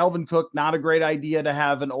 But Dalvin Cook, not a great idea to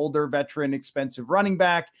have an older veteran, expensive running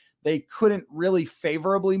back. They couldn't really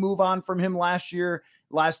favorably move on from him last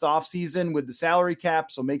offseason with the salary cap,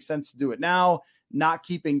 so it makes sense to do it now. Not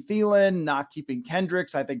keeping Thielen, not keeping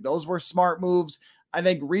Kendricks. I think those were smart moves. I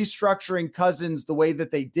think restructuring Cousins the way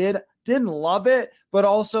that they didn't love it, but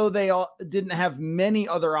also they didn't have many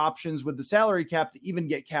other options with the salary cap to even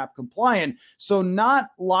get cap compliant. So not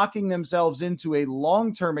locking themselves into a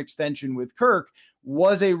long-term extension with Kirk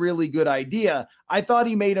was a really good idea. I thought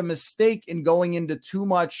he made a mistake in going into too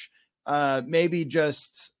much, maybe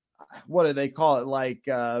just, what do they call it? Like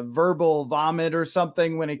verbal vomit or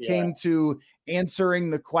something when it came to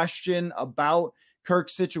answering the question about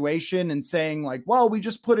Kirk's situation and saying like, well, we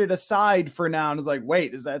just put it aside for now. And it's like,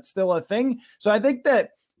 wait, is that still a thing? So I think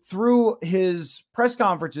that through his press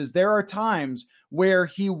conferences, there are times where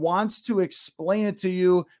he wants to explain it to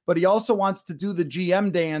you, but he also wants to do the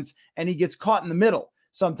GM dance, and he gets caught in the middle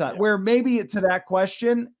sometimes where maybe to that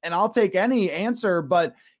question, and I'll take any answer,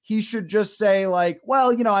 but he should just say like,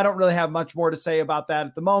 well, I don't really have much more to say about that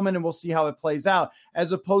at the moment, and we'll see how it plays out,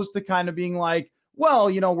 as opposed to kind of being like,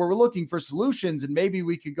 well, we're looking for solutions and maybe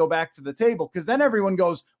we could go back to the table, because then everyone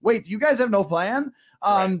goes, wait, do you guys have no plan?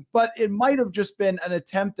 Right. But it might have just been an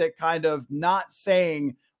attempt at kind of not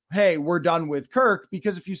saying, hey, we're done with Kirk,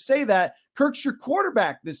 because if you say that, Kirk's your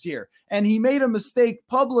quarterback this year, and he made a mistake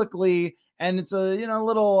publicly, and it's a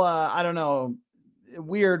little, I don't know,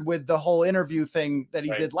 weird with the whole interview thing that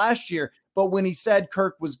he did last year. But when he said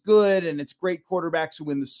Kirk was good and it's great quarterbacks who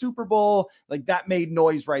win the Super Bowl, like that made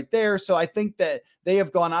noise right there. So I think that they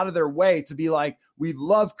have gone out of their way to be like, we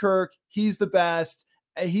love Kirk. He's the best.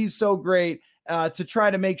 He's so great. to try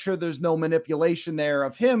to make sure there's no manipulation there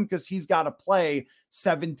of him, because he's got to play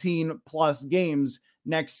 17 plus games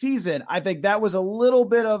next season. I think that was a little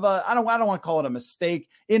bit of a, I don't want to call it a mistake.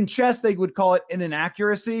 In chess, they would call it an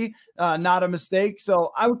inaccuracy, not a mistake.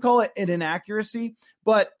 So I would call it an inaccuracy.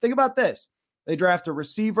 But think about this. They draft a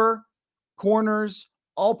receiver, corners,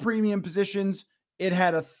 all premium positions. It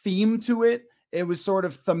had a theme to it. It was sort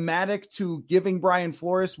of thematic to giving Brian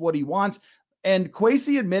Flores what he wants. And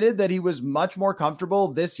Kwesi admitted that he was much more comfortable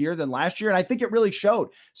this year than last year. And I think it really showed.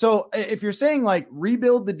 So if you're saying like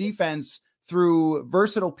rebuild the defense through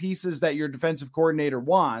versatile pieces that your defensive coordinator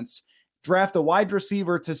wants, draft a wide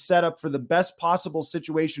receiver to set up for the best possible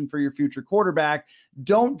situation for your future quarterback.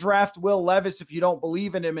 Don't draft Will Levis if you don't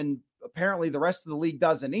believe in him. And apparently the rest of the league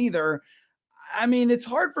doesn't either. I mean, it's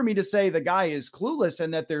hard for me to say the guy is clueless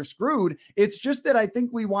and that they're screwed. It's just that I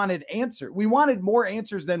think we wanted answers. We wanted more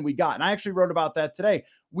answers than we got. And I actually wrote about that today.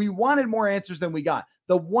 We wanted more answers than we got.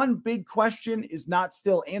 The one big question is not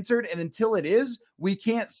still answered. And until it is, we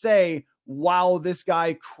can't say, wow, this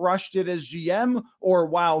guy crushed it as GM, or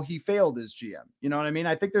wow, he failed as GM. You know what I mean?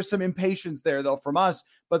 I think there's some impatience there though from us,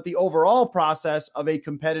 but the overall process of a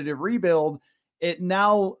competitive rebuild, it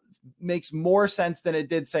now makes more sense than it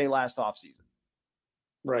did say last offseason.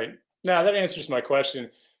 Right. Now that answers my question.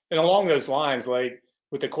 And along those lines, like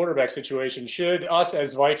with the quarterback situation, should us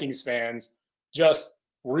as Vikings fans just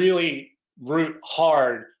really root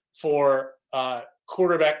hard for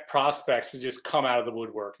quarterback prospects to just come out of the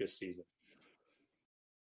woodwork this season?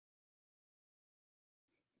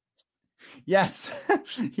 Yes.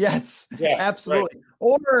 yes, absolutely. Right.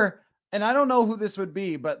 Or, and I don't know who this would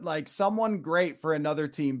be, but like someone great for another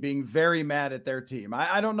team being very mad at their team.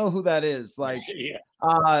 I don't know who that is. Like, seems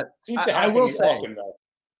to happen. I will say, often, though.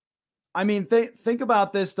 I mean, think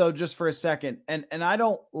about this though, just for a second. And I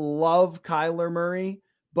don't love Kyler Murray,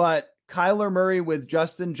 but Kyler Murray with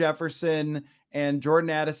Justin Jefferson and Jordan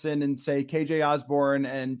Addison and say KJ Osborne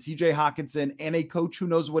and TJ Hawkinson and a coach who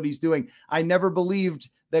knows what he's doing. I never believed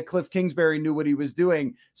that Cliff Kingsbury knew what he was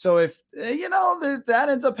doing. So if, that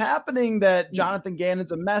ends up happening, that Jonathan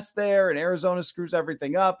Gannon's a mess there and Arizona screws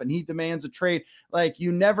everything up and he demands a trade, like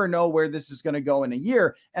you never know where this is going to go in a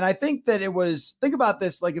year. And I think that think about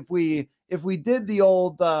this, like if we did the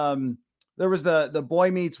old, there was the Boy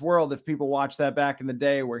Meets World, if people watched that back in the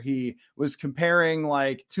day, where he was comparing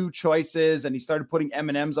like two choices and he started putting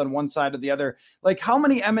M&Ms on one side or the other. Like how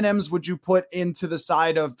many M&Ms would you put into the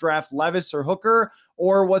side of draft Levis or Hooker,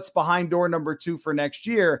 or what's behind door number 2 for next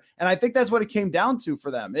year? And I think that's what it came down to for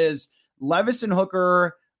them, is Levis and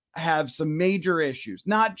Hooker have some major issues,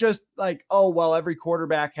 not just like, oh, well, every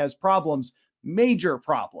quarterback has problems. Major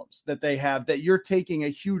problems that they have that you're taking a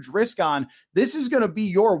huge risk on. This is going to be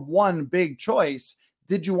your one big choice.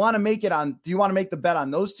 Do you want to make the bet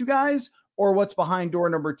on those two guys, or what's behind door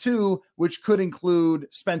number 2, which could include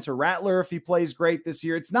Spencer Rattler if he plays great this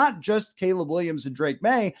year? It's not just Caleb Williams and Drake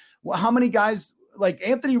May. Well, how many guys like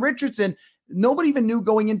Anthony Richardson? Nobody even knew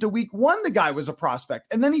going into week 1 the guy was a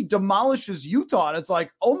prospect, and then he demolishes Utah, and it's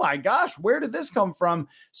like, oh my gosh, where did this come from?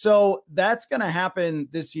 So that's going to happen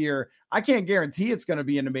this year. I can't guarantee it's going to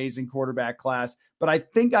be an amazing quarterback class, but I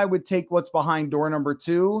think I would take what's behind door number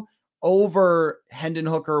 2 over Hendon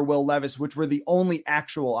Hooker or Will Levis, which were the only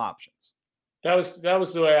actual options. That was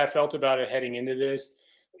the way I felt about it heading into this.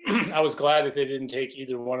 I was glad that they didn't take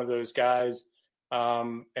either one of those guys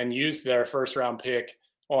and use their first round pick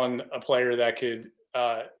on a player that could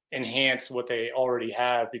enhance what they already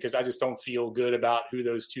have, because I just don't feel good about who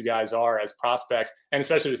those two guys are as prospects. And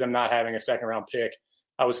especially with them not having a second round pick,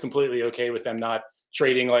 I was completely okay with them not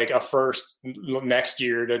trading like a first next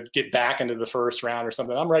year to get back into the first round or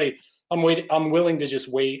something. I'm ready. I'm willing to just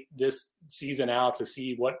wait this season out to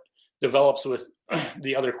see what develops with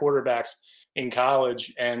the other quarterbacks in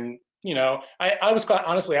college. And, I was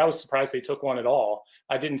surprised they took one at all.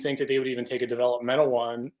 I didn't think that they would even take a developmental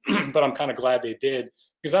one, but I'm kind of glad they did,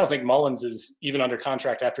 because I don't think Mullins is even under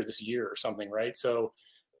contract after this year or something, right? So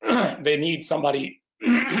they need somebody,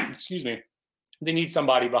 excuse me, they need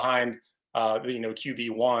somebody behind,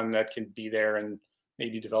 QB1 that can be there and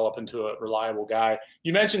maybe develop into a reliable guy.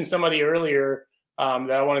 You mentioned somebody earlier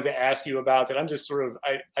that I wanted to ask you about that I'm just sort of,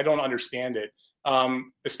 I don't understand it,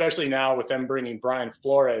 especially now with them bringing Brian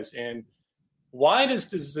Flores in. Why does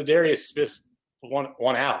Zadarius Smith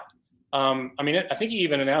want out? I think he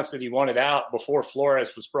even announced that he wanted out before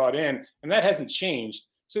Flores was brought in, and that hasn't changed.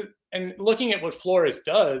 So, and looking at what Flores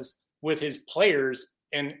does with his players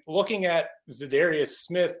and looking at Zadarius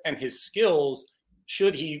Smith and his skills,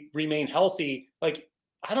 should he remain healthy, like,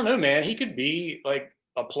 I don't know, man, he could be like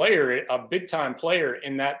a player, a big time player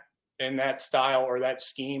in that style or that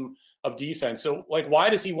scheme of defense. So like, why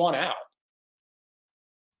does he want out?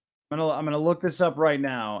 I'm gonna look this up right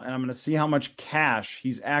now, and I'm gonna see how much cash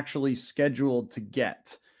he's actually scheduled to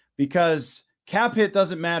get, because cap hit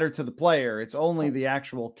doesn't matter to the player; it's only the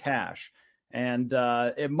actual cash, and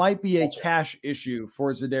it might be a cash issue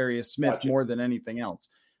for Zadarius Smith more than anything else,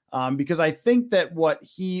 because I think that what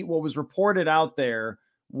was reported out there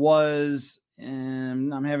was.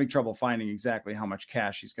 And I'm having trouble finding exactly how much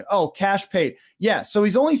cash he's got. Oh, cash paid. Yeah. So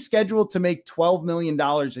he's only scheduled to make $12 million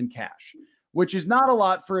in cash, which is not a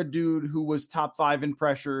lot for a dude who was top 5 in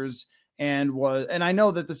pressures and I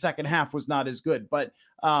know that the second half was not as good, but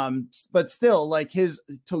still, like, his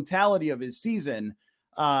totality of his season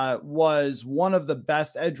was one of the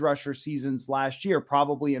best edge rusher seasons last year,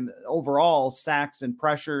 probably in the overall sacks and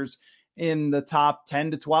pressures in the top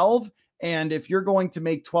 10 to 12. And if you're going to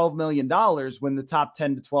make $12 million when the top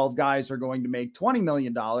 10 to 12 guys are going to make $20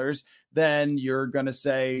 million, then you're going to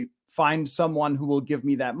say, find someone who will give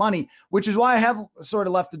me that money, which is why I have sort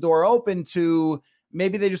of left the door open to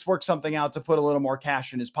maybe they just work something out to put a little more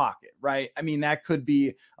cash in his pocket, right? I mean, that could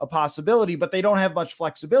be a possibility, but they don't have much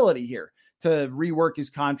flexibility here to rework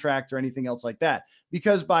his contract or anything else like that,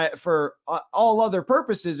 because for all other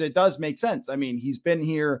purposes, it does make sense. I mean, he's been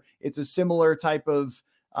here. It's a similar type of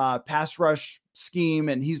pass rush scheme,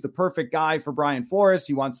 and he's the perfect guy for Brian Flores.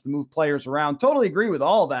 He wants to move players around. Totally agree with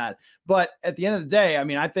all that. But at the end of the day, I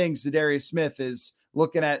mean, I think Zadarius Smith is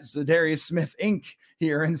looking at Zadarius Smith Inc.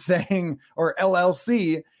 here and saying, or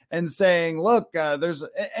LLC, and saying, look,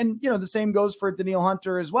 the same goes for Danielle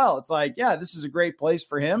Hunter as well. It's like, yeah, this is a great place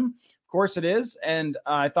for him. Of course it is. And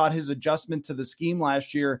I thought his adjustment to the scheme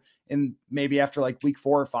last year, in maybe after like week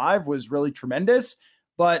 4 or 5, was really tremendous.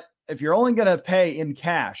 But if you're only going to pay in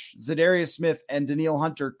cash, Zadarius Smith and Danielle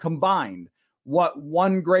Hunter combined, what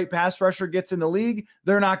one great pass rusher gets in the league,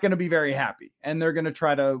 they're not going to be very happy, and they're going to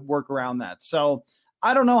try to work around that. So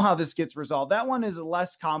I don't know how this gets resolved. That one is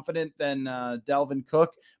less confident than Dalvin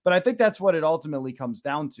Cook, but I think that's what it ultimately comes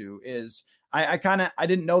down to. Is I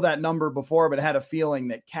didn't know that number before, but I had a feeling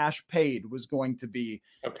that cash paid was going to be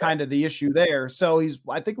kind of the issue there. So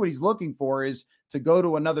I think what he's looking for is to go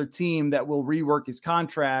to another team that will rework his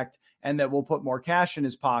contract and that will put more cash in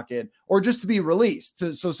his pocket, or just to be released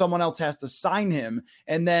so someone else has to sign him.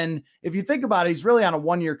 And then if you think about it, he's really on a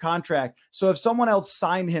 1-year contract. So if someone else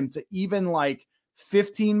signed him to even like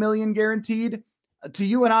 15 million guaranteed, to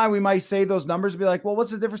you and I, we might say those numbers and be like, well, what's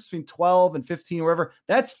the difference between 12 and 15 or whatever?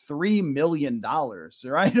 That's $3 million,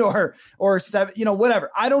 right? Or 7,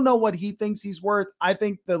 whatever. I don't know what he thinks he's worth. I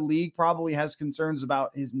think the league probably has concerns about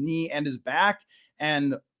his knee and his back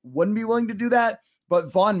and wouldn't be willing to do that. But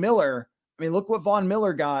Von Miller, I mean, look what Von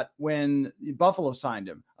Miller got when Buffalo signed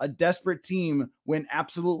him. A desperate team went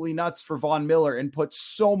absolutely nuts for Von Miller and put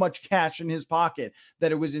so much cash in his pocket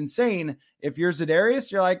that it was insane. If you're Zadarius,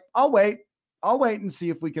 you're like, I'll wait and see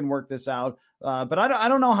if we can work this out. But I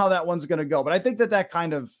don't know how that one's going to go. But I think that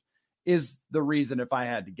kind of is the reason, if I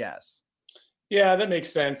had to guess. Yeah, that makes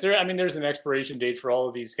sense. There's an expiration date for all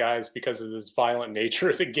of these guys because of this violent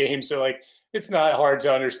nature of the game. So like, it's not hard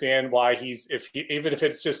to understand why even if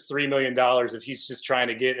it's just $3 million, if he's just trying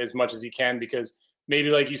to get as much as he can, because maybe,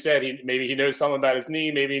 like you said, maybe he knows something about his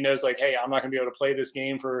knee. Maybe he knows like, hey, I'm not going to be able to play this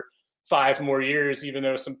game for 5 more years, even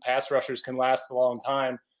though some pass rushers can last a long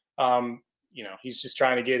time. He's just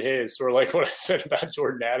trying to get his, sort of like what I said about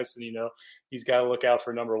Jordan Addison. He's got to look out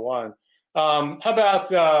for number 1. How about,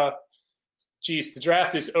 the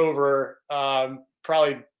draft is over.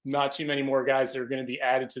 Probably not too many more guys that are going to be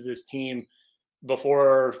added to this team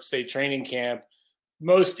before, say, training camp.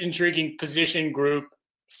 Most intriguing position group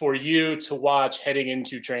for you to watch heading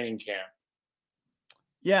into training camp?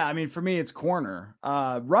 Yeah, I mean, for me, it's corner.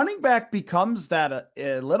 Running back becomes that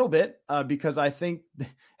a little bit because I think,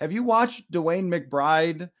 have you watched Dwayne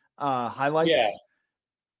McBride highlights?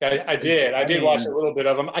 Yeah, I did. I did watch a little bit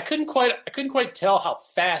of him. I couldn't quite tell how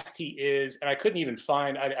fast he is, and I couldn't even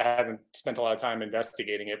find. I haven't spent a lot of time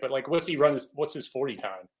investigating it, but like, what's his 40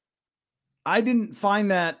 time? I didn't find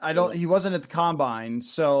that. He wasn't at the combine,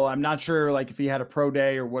 so I'm not sure like if he had a pro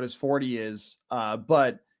day or what his 40 is.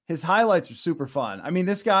 But his highlights are super fun. I mean,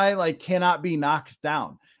 this guy like cannot be knocked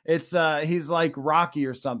down. He's like Rocky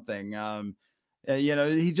or something.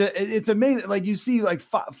 It's amazing. Like you see like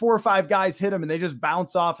 4 or 5 guys hit him and they just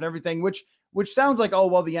bounce off and everything, which sounds like, oh,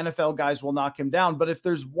 well, the NFL guys will knock him down. But if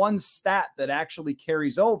there's one stat that actually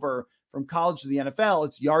carries over from college to the NFL,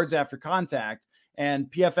 it's yards after contact.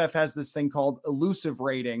 And PFF has this thing called elusive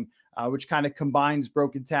rating, which kind of combines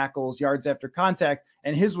broken tackles, yards after contact,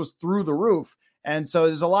 and his was through the roof. And so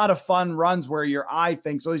there's a lot of fun runs where your eye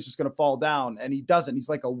thinks, oh, he's just going to fall down, and he doesn't. He's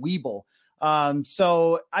like a weeble.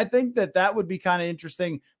 So I think that would be kind of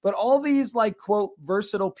interesting. But all these like quote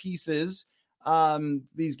versatile pieces,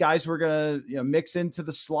 these guys who are going to mix into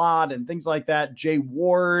the slot and things like that. Jay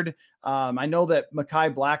Ward. I know that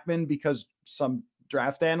Mekhi Blackman, because some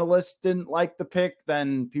draft analysts didn't like the pick,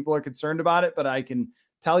 then people are concerned about it. But I can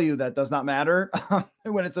tell you that does not matter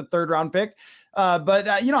when it's a 3rd round pick. But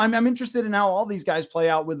I'm interested in how all these guys play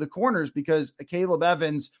out with the corners, because Caleb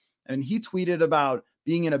Evans, and he tweeted about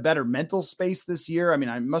being in a better mental space this year. I mean,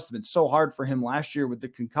 it must have been so hard for him last year with the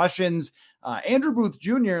concussions. Andrew Booth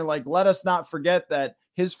Jr., let us not forget that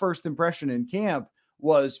his first impression in camp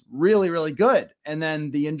was really, really good. And then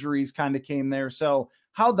the injuries kind of came there. So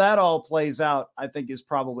how that all plays out, I think is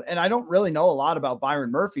probably, and I don't really know a lot about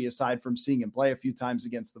Byron Murphy aside from seeing him play a few times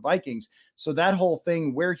against the Vikings. So that whole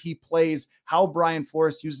thing, where he plays, how Brian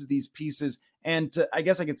Flores uses these pieces, and I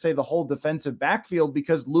guess I could say the whole defensive backfield,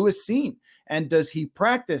 because Lewis Seen, and does he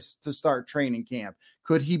practice to start training camp?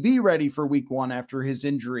 Could he be ready for week 1 after his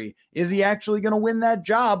injury? Is he actually going to win that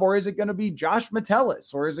job, or is it going to be Josh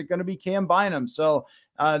Metellus, or is it going to be Cam Bynum? So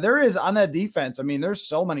there is on that defense. I mean, there's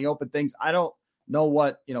so many open things. I don't know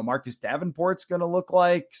what, Marcus Davenport's going to look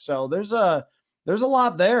like. So there's a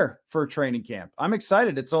lot there for training camp. I'm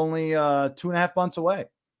excited. It's only 2.5 months away.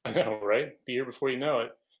 I know, right? Be here before you know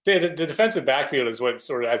it. The defensive backfield is what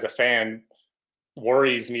sort of, as a fan,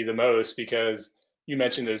 worries me the most, because you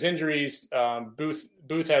mentioned those injuries.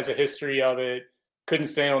 Booth has a history of it. Couldn't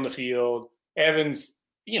stay on the field. Evans,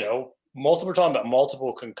 we're talking about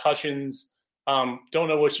multiple concussions. Don't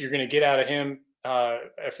know what you're going to get out of him,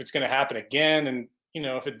 if it's going to happen again. And,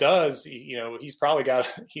 if it does, he's probably got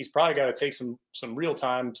to take some real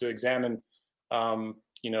time to examine,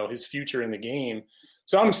 his future in the game.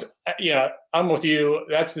 So I'm with you.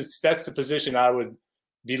 That's the position I would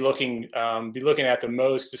be looking at the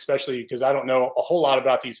most, especially because I don't know a whole lot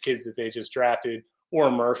about these kids that they just drafted,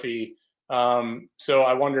 or Murphy. So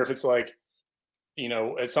I wonder if it's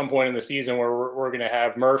at some point in the season where we're going to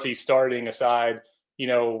have Murphy starting aside,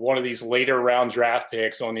 one of these later round draft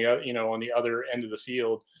picks on the other end of the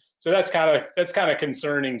field. So that's kind of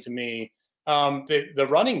concerning to me. The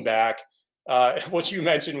running back, what you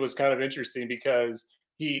mentioned was kind of interesting, because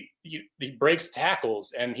he breaks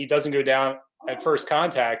tackles and he doesn't go down at first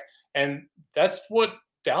contact. And that's what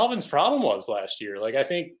Dalvin's problem was last year. I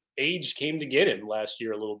think age came to get him last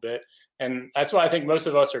year a little bit. And that's why I think most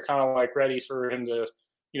of us are kind of ready for him to,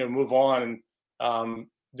 move on. And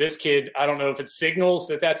this kid, I don't know if it signals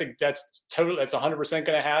that's 100% going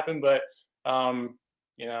to happen, but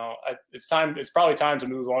it's probably time to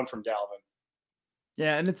move on from Dalvin.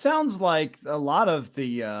 Yeah. And it sounds like a lot of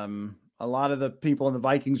the people in the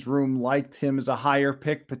Vikings room liked him as a higher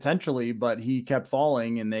pick potentially, but he kept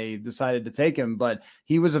falling and they decided to take him. But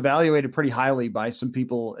he was evaluated pretty highly by some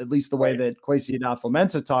people, at least the way that Kwesi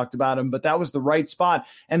Adolfo-Mensah talked about him. But that was the right spot.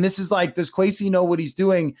 And this is does Kwesi know what he's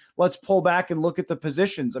doing? Let's pull back and look at the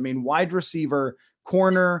positions. I mean, wide receiver,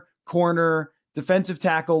 corner, defensive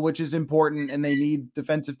tackle, which is important, and they need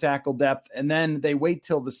defensive tackle depth. And then they wait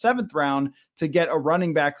till the 7th round to get a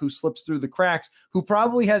running back who slips through the cracks, who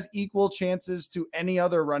probably has equal chances to any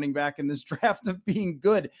other running back in this draft of being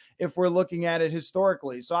good, if we're looking at it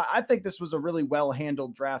historically. So I think this was a really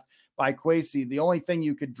well-handled draft by Kwesi. The only thing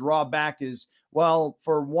you could draw back is, well,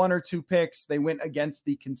 for 1 or 2 picks, they went against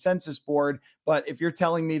the consensus board. But if you're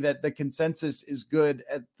telling me that the consensus is good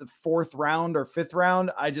at the 4th round or 5th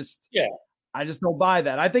round, I just don't buy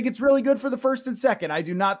that. I think it's really good for the 1st and 2nd. I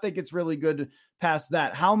do not think it's really good past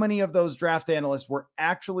that. How many of those draft analysts were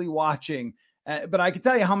actually watching? But I can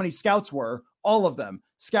tell you how many scouts were. All of them.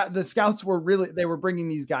 The scouts were they were bringing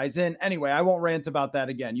these guys in. Anyway, I won't rant about that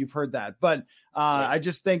again. You've heard that. But I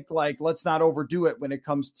just think let's not overdo it when it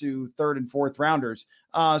comes to 3rd and 4th rounders.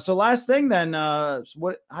 So last thing then, how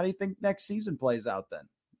do you think next season plays out then?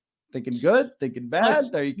 Thinking good? Thinking bad?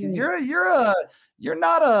 You're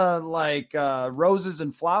not a roses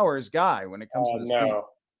and flowers guy when it comes to this team.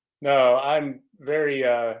 No, I'm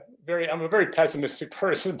I'm a very pessimistic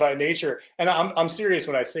person by nature. And I'm serious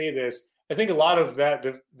when I say this. I think a lot of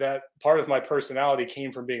that part of my personality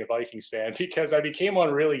came from being a Vikings fan, because I became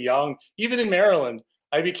one really young. Even in Maryland,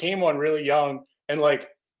 I became one really young, and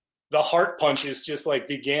the heart punches just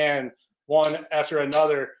began one after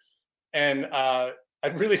another. And I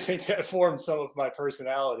really think that formed some of my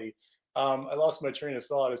personality. I lost my train of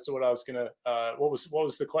thought as to what I was gonna. What was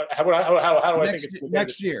the question? How do I think it's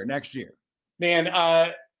next year? Man,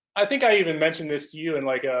 I think I even mentioned this to you in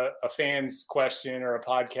a fan's question or a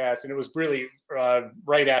podcast, and it was really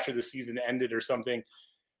right after the season ended or something.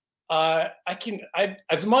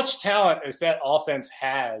 As much talent as that offense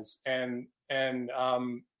has, and and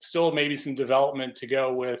still maybe some development to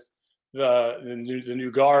go with the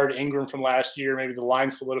new guard Ingram from last year. Maybe the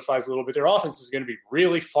line solidifies a little bit. Their offense is going to be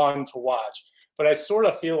really fun to watch. But I sort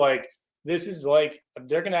of feel like this is like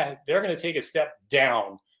they're gonna take a step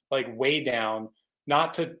down, like way down,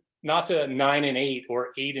 not to 9-8 or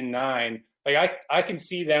 8-9. Like I can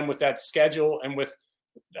see them with that schedule and with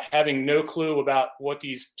having no clue about what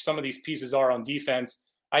some of these pieces are on defense.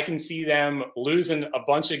 I can see them losing a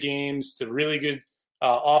bunch of games to really good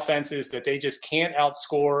offenses that they just can't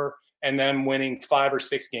outscore, and then winning 5 or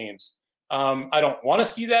 6 games. I don't want to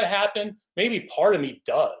see that happen. Maybe part of me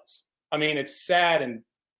does. I mean, it's sad and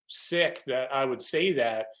sick that I would say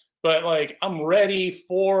that, but like I'm ready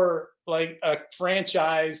for like a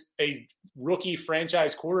rookie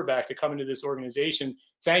franchise quarterback to come into this organization.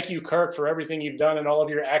 Thank you, Kirk, for everything you've done and all of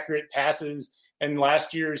your accurate passes and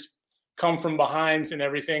last year's come from behinds and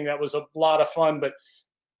everything. That was a lot of fun, but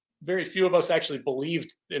very few of us actually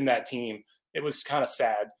believed in that team. It was kind of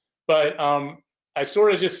sad. But I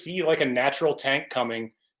sort of just see like a natural tank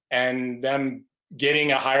coming and them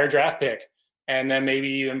getting a higher draft pick and then maybe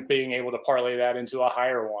even being able to parlay that into a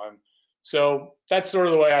higher one. So that's sort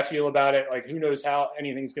of the way I feel about it. Like, who knows how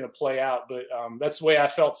anything's going to play out, but that's the way I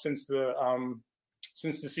felt since the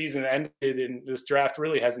season ended, and this draft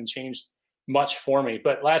really hasn't changed much for me.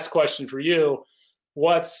 But last question for you,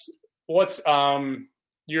 what's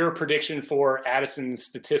your prediction for Addison's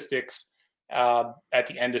statistics at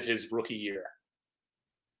the end of his rookie year?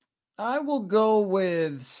 I will go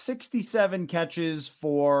with 67 catches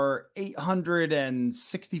for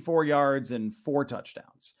 864 yards and 4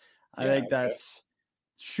 touchdowns. I think that's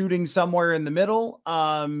shooting somewhere in the middle,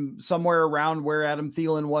 somewhere around where Adam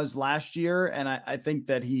Thielen was last year. And I think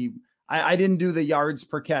that I didn't do the yards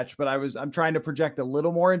per catch, but I'm trying to project a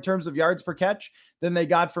little more in terms of yards per catch than they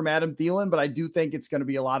got from Adam Thielen. But I do think it's going to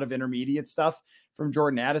be a lot of intermediate stuff from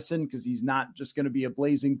Jordan Addison, because he's not just going to be a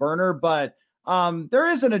blazing burner. But there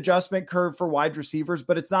is an adjustment curve for wide receivers,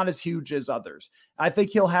 but it's not as huge as others. I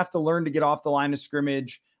think he'll have to learn to get off the line of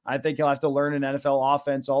scrimmage. I think he'll have to learn an NFL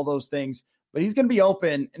offense, all those things, but he's going to be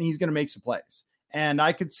open and he's going to make some plays. And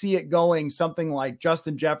I could see it going something like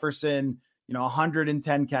Justin Jefferson,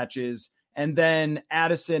 110 catches, and then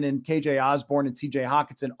Addison and KJ Osborne and TJ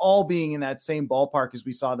Hawkinson all being in that same ballpark as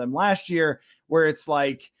we saw them last year, where it's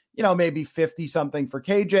like, maybe 50 something for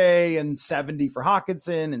KJ and 70 for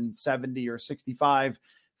Hawkinson and 70 or 65,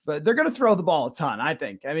 but they're going to throw the ball a ton, I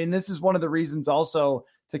think. I mean, this is one of the reasons also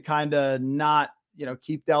to kind of not,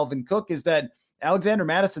 keep Dalvin Cook, is that Alexander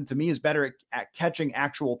Mattison to me is better at catching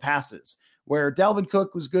actual passes, where Dalvin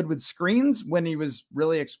Cook was good with screens when he was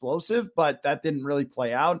really explosive, but that didn't really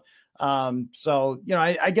play out.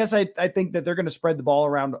 I guess I think that they're going to spread the ball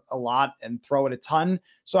around a lot and throw it a ton.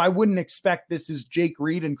 So I wouldn't expect this is Jake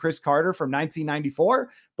Reed and Chris Carter from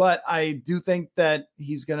 1994, but I do think that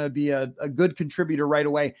he's going to be a good contributor right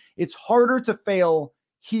away. It's harder to fail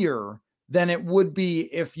here than it would be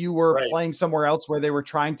if you were playing somewhere else where they were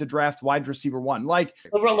trying to draft wide receiver 1.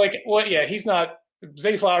 He's not,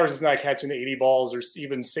 Zay Flowers is not catching 80 balls or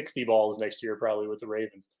even 60 balls next year, probably with the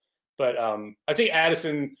Ravens. But I think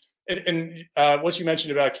Addison, and what you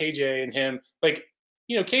mentioned about KJ and him,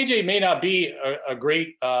 KJ may not be a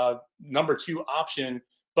great number 2 option,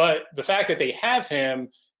 but the fact that they have him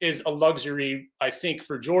is a luxury, I think,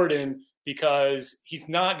 for Jordan, because he's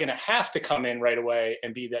not going to have to come in right away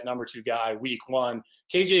and be that number 2 guy week 1.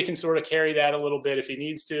 KJ can sort of carry that a little bit if he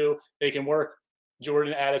needs to. They can work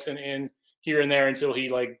Jordan Addison in here and there until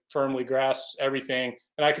he firmly grasps everything.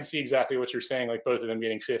 And I can see exactly what you're saying, both of them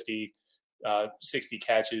getting 50, 60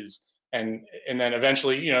 catches. And then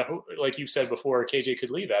eventually, like you said before, KJ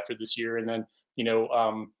could leave after this year. And then,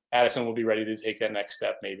 Addison will be ready to take that next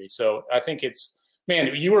step maybe. So I think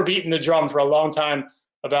you were beating the drum for a long time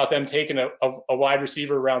about them taking a wide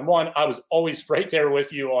receiver round 1. I was always right there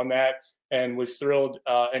with you on that and was thrilled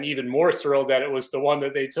and even more thrilled that it was the one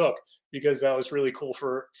that they took, because that was really cool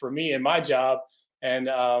for me and my job. And,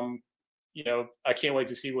 I can't wait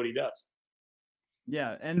to see what he does.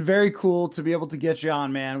 Yeah. And very cool to be able to get you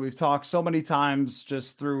on, man. We've talked so many times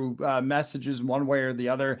just through messages one way or the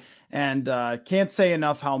other, and can't say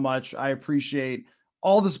enough how much I appreciate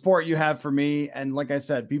all the support you have for me. And like I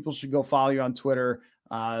said, people should go follow you on Twitter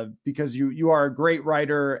because you are a great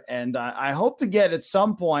writer. And I hope to get at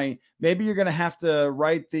some point, maybe you're going to have to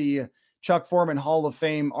write the Chuck Foreman Hall of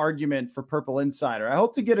Fame argument for Purple Insider. I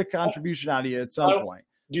hope to get a contribution out of you at some point.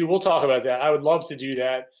 Dude, we'll talk about that. I would love to do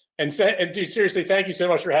that. And dude, seriously, thank you so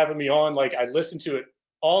much for having me on. I listen to it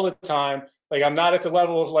all the time. I'm not at the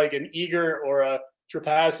level of an Eager or a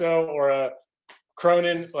Trapasso or a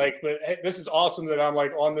Cronin, like, but hey, this is awesome that I'm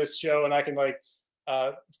like on this show and I can like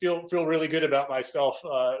feel really good about myself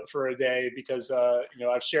for a day because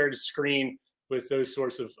I've shared a screen with those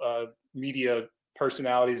sorts of media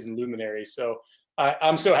personalities and luminaries. So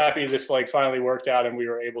I'm so happy this like finally worked out and we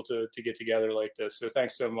were able to get together like this. So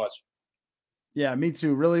thanks so much. Yeah, me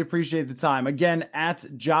too. Really appreciate the time. Again, at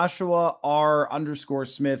Joshua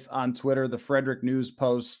R_Smith on Twitter, the Frederick News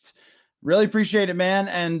Post. Really appreciate it, man.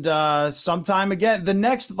 And sometime again, the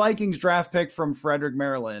next Vikings draft pick from Frederick,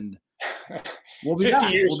 Maryland. We'll be 50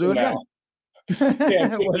 back. years We'll do it now. again.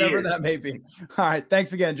 Yeah, Whatever years. that may be. All right.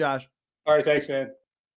 Thanks again, Josh. All right. Thanks, man.